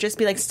that, they'd just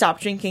be like, stop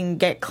drinking,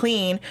 get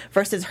clean,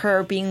 versus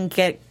her being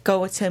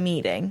go to a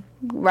meeting.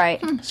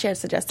 Right. She had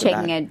suggested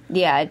Taking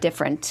a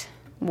different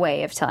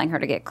way of telling her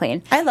to get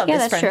clean. I love this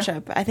that's true.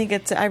 friendship. I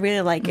think I really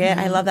like it.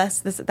 I love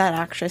that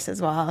actress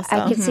as well. So.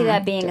 I could see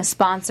that being a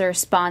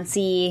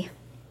sponsee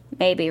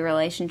maybe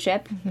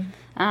relationship.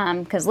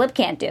 Because Lip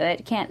can't do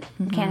it. Can't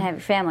have your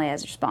family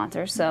as your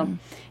sponsor. So,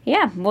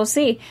 yeah, we'll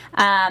see.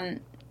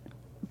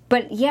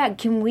 But, yeah,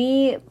 can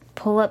we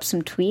pull up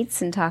some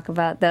tweets and talk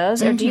about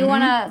those? Or do you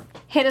want to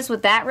hit us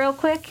with that real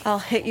quick? I'll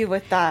hit you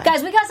with that.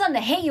 Guys, we got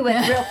something to hit you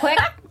with real quick.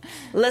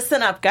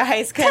 Listen up,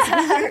 guys,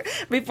 because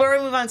before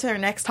we move on to our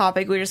next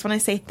topic, we just want to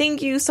say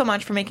thank you so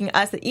much for making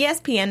us the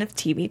ESPN of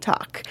TV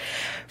Talk.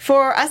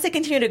 For us to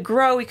continue to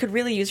grow, we could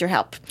really use your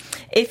help.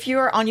 If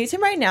you're on YouTube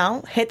right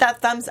now, hit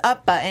that thumbs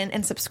up button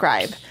and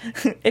subscribe.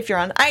 If you're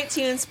on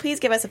iTunes, please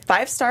give us a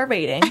 5-star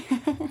rating,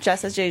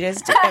 just as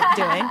JJ's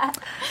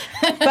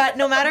doing. But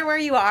no matter where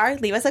you are,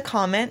 leave us a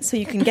comment so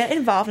you can get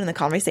involved in the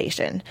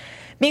conversation.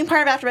 Being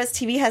part of AfterBuzz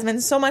TV has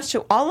meant so much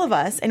to all of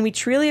us, and we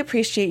truly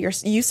appreciate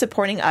you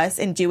supporting us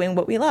and doing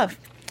what we love.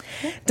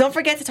 Don't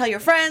forget to tell your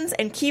friends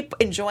and keep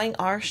enjoying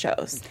our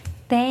shows.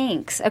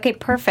 Thanks. Okay,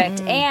 perfect.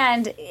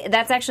 And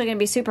that's actually going to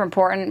be super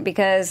important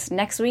because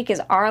next week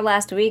is our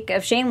last week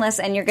of Shameless,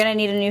 and you're going to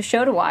need a new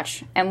show to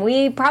watch. And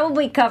we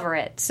probably cover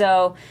it.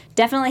 So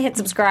definitely hit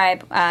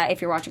subscribe if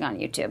you're watching on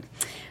YouTube.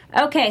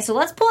 Okay, so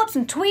let's pull up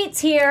some tweets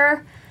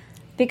here,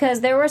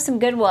 because there were some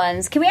good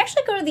ones. Can we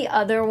actually go to the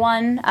other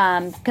one?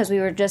 Because we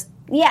were just...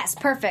 Yes,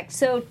 perfect.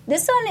 So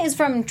this one is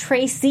from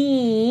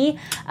Tracy.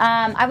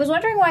 I was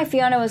wondering why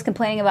Fiona was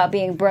complaining about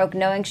being broke,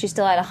 knowing she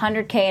still had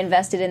 $100K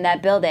invested in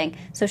that building.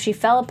 So she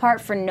fell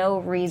apart for no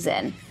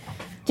reason.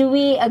 Do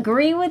we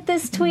agree with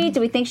this tweet?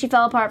 Do we think she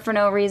fell apart for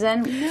no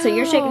reason? No. So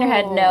you're shaking your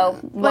head no.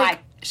 Why? Like,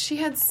 she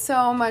had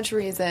so much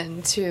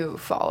reason to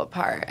fall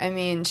apart. I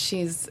mean,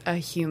 she's a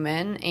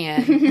human,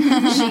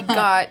 and she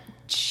got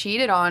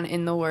cheated on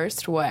in the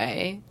worst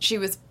way. She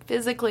was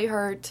physically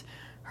hurt.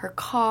 Her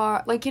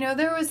car,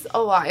 there was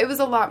a lot. It was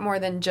a lot more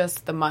than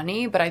just the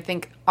money, but I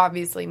think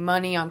obviously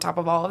money on top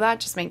of all of that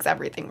just makes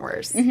everything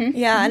worse.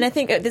 Yeah, and I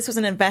think this was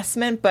an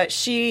investment, but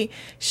she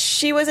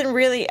wasn't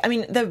really, I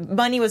mean, the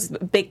money was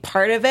a big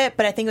part of it,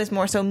 but I think it was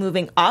more so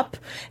moving up,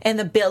 and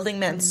the building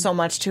meant so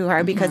much to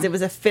her because it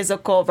was a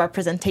physical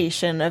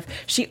representation of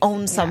she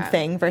owned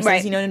something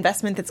versus, an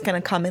investment that's going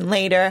to come in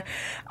later.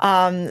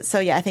 So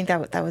yeah, I think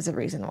that was the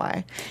reason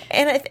why.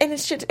 And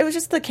it was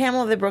just the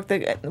camel that broke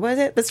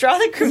the straw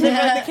that broke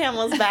the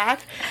camel's back.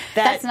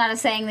 That's not a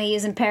saying they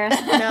use in Paris.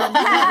 No, not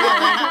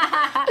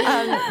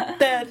really.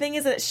 The thing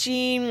is that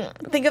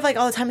think of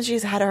all the times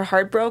she's had her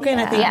heart broken.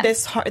 Yeah. I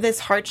think this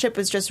hardship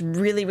was just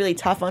really, really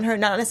tough on her.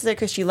 Not necessarily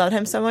because she loved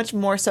him so much,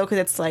 more so because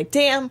it's like,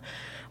 damn,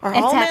 our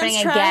whole man's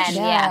trash.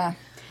 Again.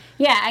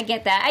 Yeah, I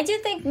get that. I do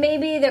think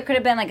maybe there could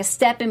have been a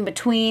step in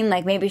between.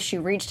 Maybe she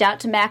reached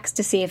out to Max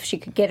to see if she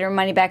could get her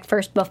money back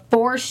first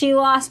before she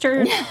lost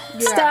her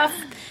stuff.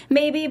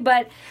 Maybe,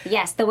 but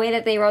yes, the way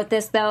that they wrote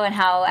this, though, and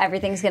how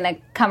everything's going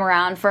to come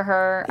around for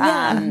her.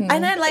 And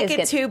I like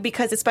it, too,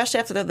 because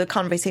especially after the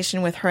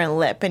conversation with her and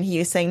Lip, and he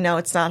was saying, no,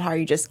 it's not how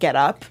you just get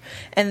up.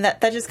 And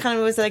that just kind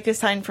of was like a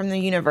sign from the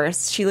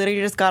universe. She literally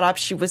just got up.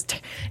 She was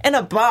in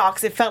a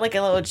box. It felt like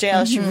a little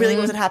jail. She really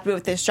wasn't happy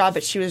with this job,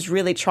 but she was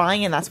really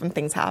trying, and that's when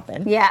things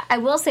happen. Yeah, I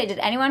will say, did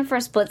anyone for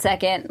a split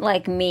second,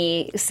 like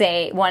me,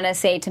 want to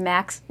say to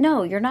Max,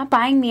 no, you're not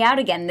buying me out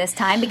again this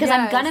time because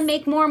I'm going to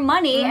make more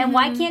money, and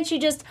why can't you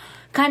just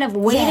kind of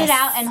wait it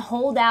out and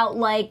hold out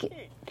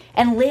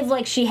and live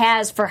like she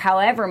has for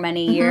however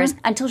many years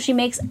until she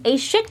makes a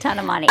shit ton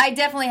of money. I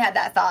definitely had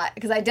that thought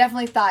because I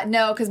definitely thought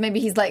no, because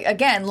maybe he's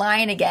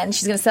lying again.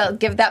 She's going to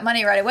give that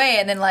money right away,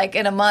 and then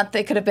in a month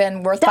it could have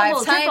been worth double,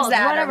 5 times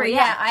that. Whatever,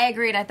 yeah, I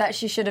agree, and I thought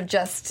she should have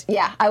just.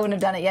 Yeah, I wouldn't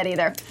have done it yet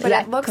either. But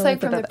it looks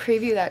like from the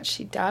preview that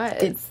she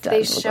does.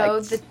 They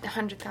showed the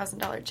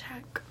 $100,000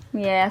 check.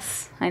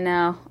 Yes, I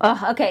know.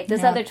 Oh, okay.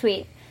 This other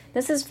tweet.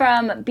 This is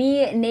from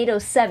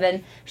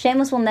BNato7.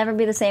 Shameless will never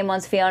be the same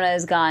once Fiona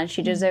is gone.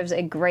 She deserves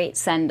a great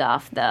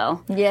send-off,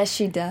 though. Yes,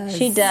 she does.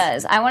 She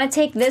does. I want to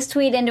take this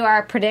tweet into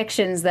our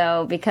predictions,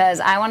 though,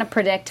 because I want to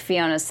predict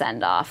Fiona's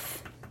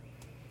send-off.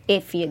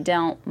 If you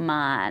don't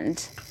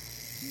mind.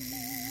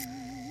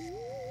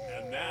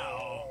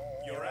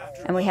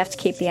 And we have to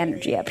keep the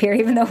energy up here,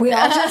 even though we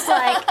all just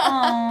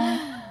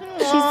oh...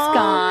 She's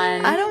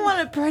gone. I don't want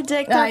to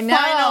predict our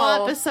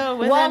final episode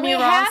with Emmy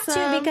we have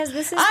to because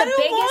this is the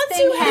biggest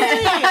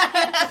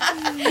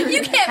thing.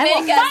 You can't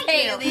make us,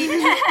 Haley.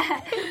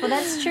 Well,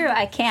 that's true.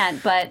 I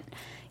can't, but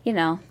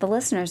the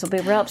listeners will be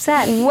real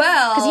upset.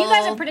 Well, because you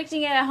guys are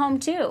predicting it at home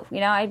too.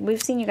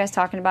 We've seen you guys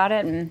talking about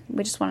it, and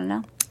we just want to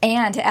know.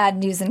 And to add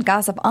news and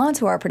gossip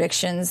onto our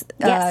predictions,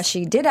 Yes.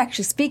 she did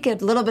actually speak a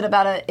little bit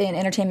about it in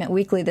Entertainment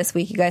Weekly this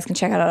week. You guys can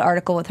check out an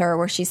article with her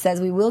where she says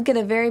we will get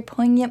a very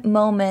poignant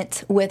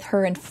moment with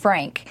her and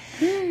Frank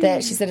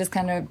that she said is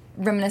kind of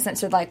reminiscent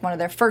to like one of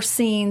their first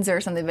scenes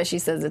or something. But she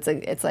says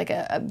it's like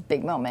a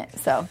big moment.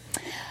 So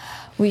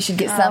we should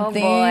get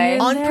something boy.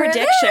 On there.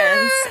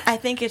 predictions, I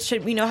think it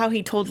should. How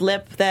he told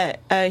Lip that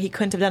he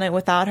couldn't have done it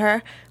without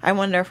her. I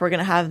wonder if we're going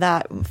to have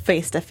that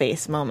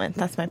face-to-face moment.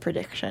 That's my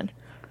prediction.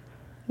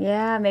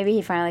 Yeah, maybe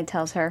he finally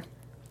tells her,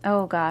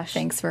 "Oh gosh,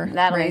 Thanks for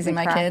that'll make raising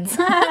me my cry." kids.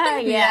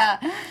 yeah,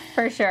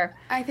 for sure.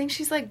 I think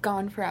she's like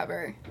gone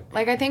forever.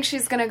 Like I think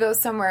she's gonna go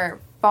somewhere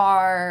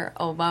far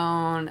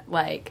alone.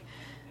 Like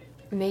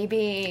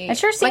maybe It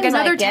sure like seems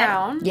another like it.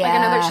 town. Yeah. Like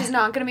another. She's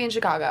not gonna be in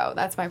Chicago.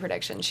 That's my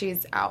prediction.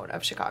 She's out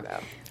of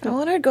Chicago. I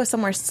want her to go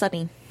somewhere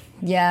sunny.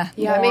 Yeah.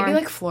 Yeah, Warm. maybe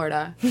like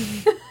Florida.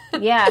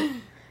 Yeah.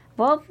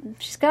 Well,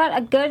 she's got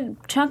a good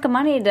chunk of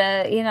money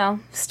to,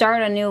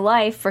 start a new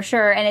life for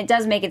sure. And it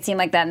does make it seem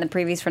like that in the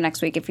previews for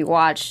next week if you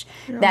watched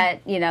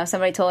that,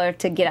 somebody told her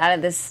to get out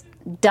of this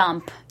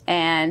dump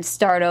and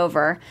start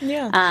over.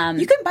 Yeah,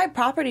 you can buy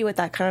property with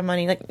that kind of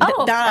money. Like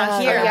Oh, not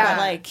out here, yeah.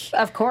 but like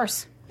Of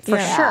course. For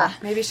Yeah. sure.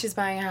 Maybe she's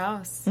buying a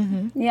house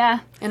Yeah.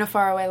 in a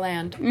faraway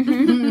land.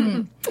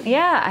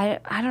 Yeah.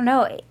 I don't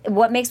know.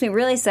 What makes me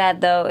really sad,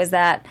 though, is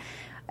that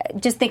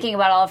just thinking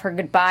about all of her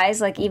goodbyes,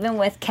 like even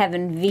with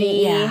Kevin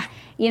V,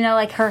 Yeah.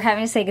 like her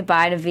having to say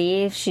goodbye to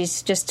V,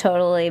 she's just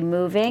totally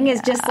moving, is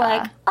just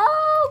like,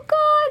 oh,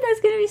 God, that's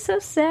going to be so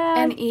sad.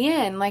 And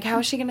Ian, like, how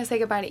is she gonna say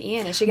goodbye to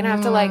Ian? Is she gonna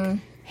have to like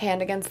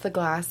hand against the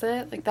glass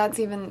it? Like, that's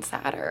even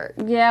sadder.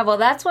 Yeah, well,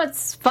 that's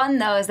what's fun,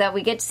 though, is that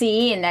we get to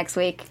see Ian next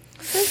week.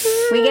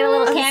 We get a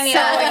little cameo. so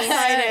at least.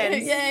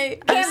 excited. Yay.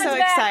 I'm Cameron's so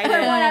back for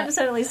excited. one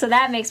episode at least, so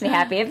that makes me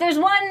happy. If there's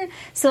one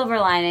silver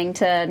lining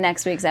to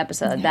next week's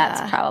episode,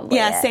 that's probably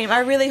Yeah, it. same. I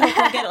really hope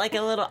we'll get like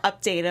a little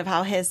update of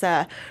how his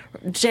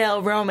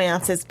jail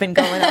romance has been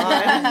going on.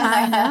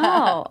 I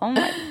know.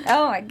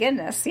 Oh my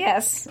goodness.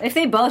 Yes. If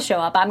they both show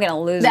up, I'm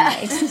gonna lose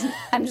it.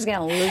 I'm just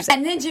gonna lose it.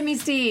 And then Jimmy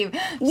Steve.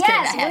 Just kidding,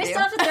 Yes, I had we to.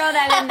 still have to throw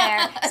that in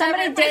there.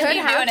 Somebody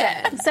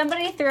did.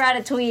 Somebody threw out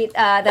a tweet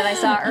that I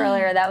saw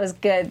earlier that was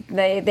good.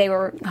 They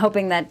were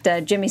hoping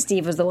that Jimmy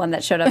Steve was the one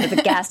that showed up at the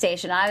gas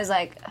station. I was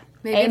like,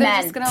 Maybe amen.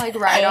 they're just gonna like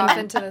ride off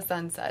Amen. into the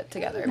sunset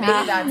together. Maybe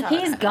that's how He's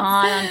it happens.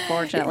 gone,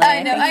 unfortunately.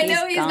 I know. think I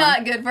know he's gone.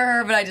 not good for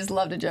her, but I just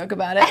love to joke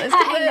about it.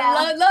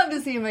 I'd love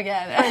to see him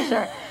again.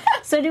 Sure.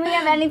 So, do we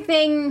have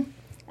anything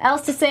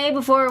else to say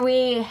before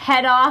we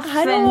head off don't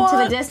into the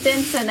want-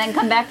 distance and then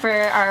come back for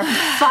our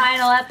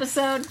final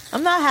episode?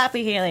 I'm not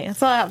happy, Haley.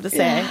 That's all I have to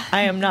say.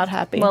 I am not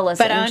happy. Well,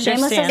 listen, but I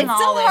Shameless understand. doesn't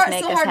Still always hard, make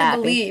still us hard happy.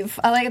 to believe.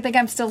 I think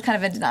I'm still kind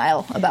of in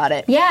denial about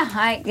it. Yeah,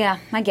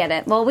 I get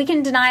it. Well, we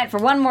can deny it for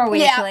one more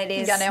week, Yeah,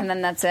 ladies, gotta. and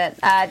then that's it.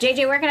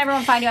 JJ, where can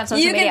everyone find you on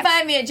social You media? can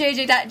find me at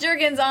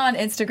jj.jurgens on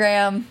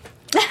Instagram.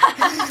 and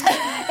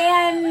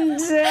I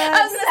was going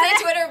to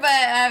say Twitter, but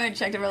I haven't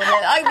checked it for a little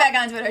bit. I'll get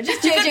back on Twitter.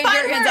 Just JJ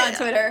Jurgens on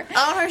Twitter.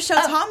 on her show,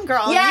 Tom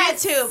Girl, on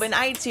yes. YouTube and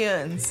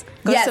iTunes.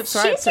 Go Yes.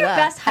 subscribe she's to your that.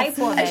 best hype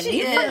woman. she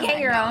You is. forget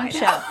your I own know.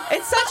 show.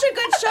 It's such a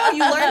good show.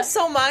 You learn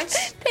so much.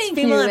 Thank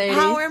Female you, lady.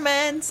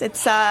 empowerment.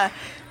 It's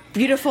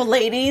beautiful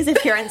ladies,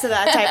 if you're into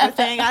that type of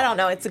thing. I don't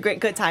know. It's a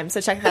good time.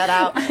 So check that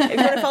out. If you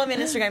want to follow me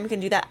on Instagram, you can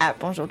do that at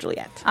Bonjour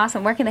Juliette.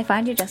 Awesome. Where can they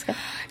find you, Jessica?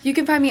 You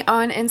can find me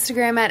on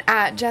Instagram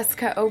at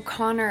Jessica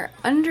O'Connor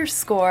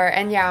 _.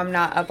 And yeah, I'm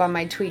not up on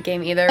my tweet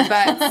game either,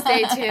 but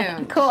stay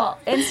tuned. Cool.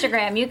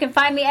 Instagram. You can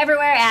find me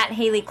everywhere at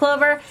Haley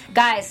Clover.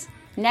 Guys,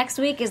 next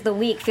week is the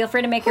week. Feel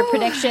free to make your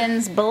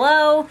predictions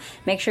below.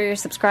 Make sure you're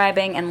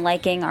subscribing and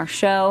liking our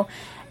show.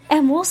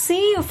 And we'll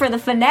see you for the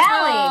finale.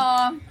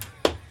 Aw.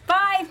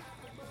 Bye.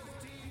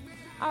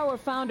 Our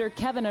founder,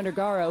 Kevin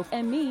Undergaro,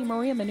 and me,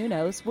 Maria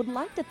Menounos, would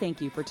like to thank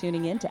you for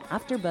tuning in to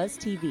AfterBuzz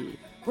TV.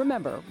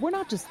 Remember, we're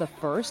not just the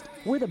first,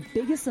 we're the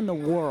biggest in the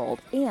world,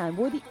 and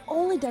we're the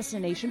only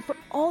destination for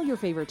all your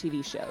favorite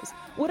TV shows.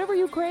 Whatever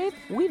you crave,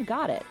 we've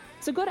got it.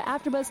 So go to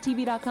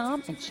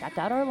AfterBuzzTV.com and check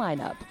out our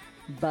lineup.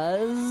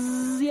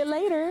 Buzz you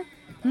later.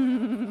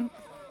 The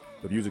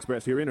views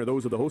expressed herein are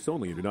those of the hosts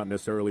only and do not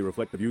necessarily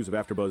reflect the views of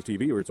AfterBuzz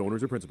TV or its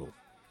owners or principals.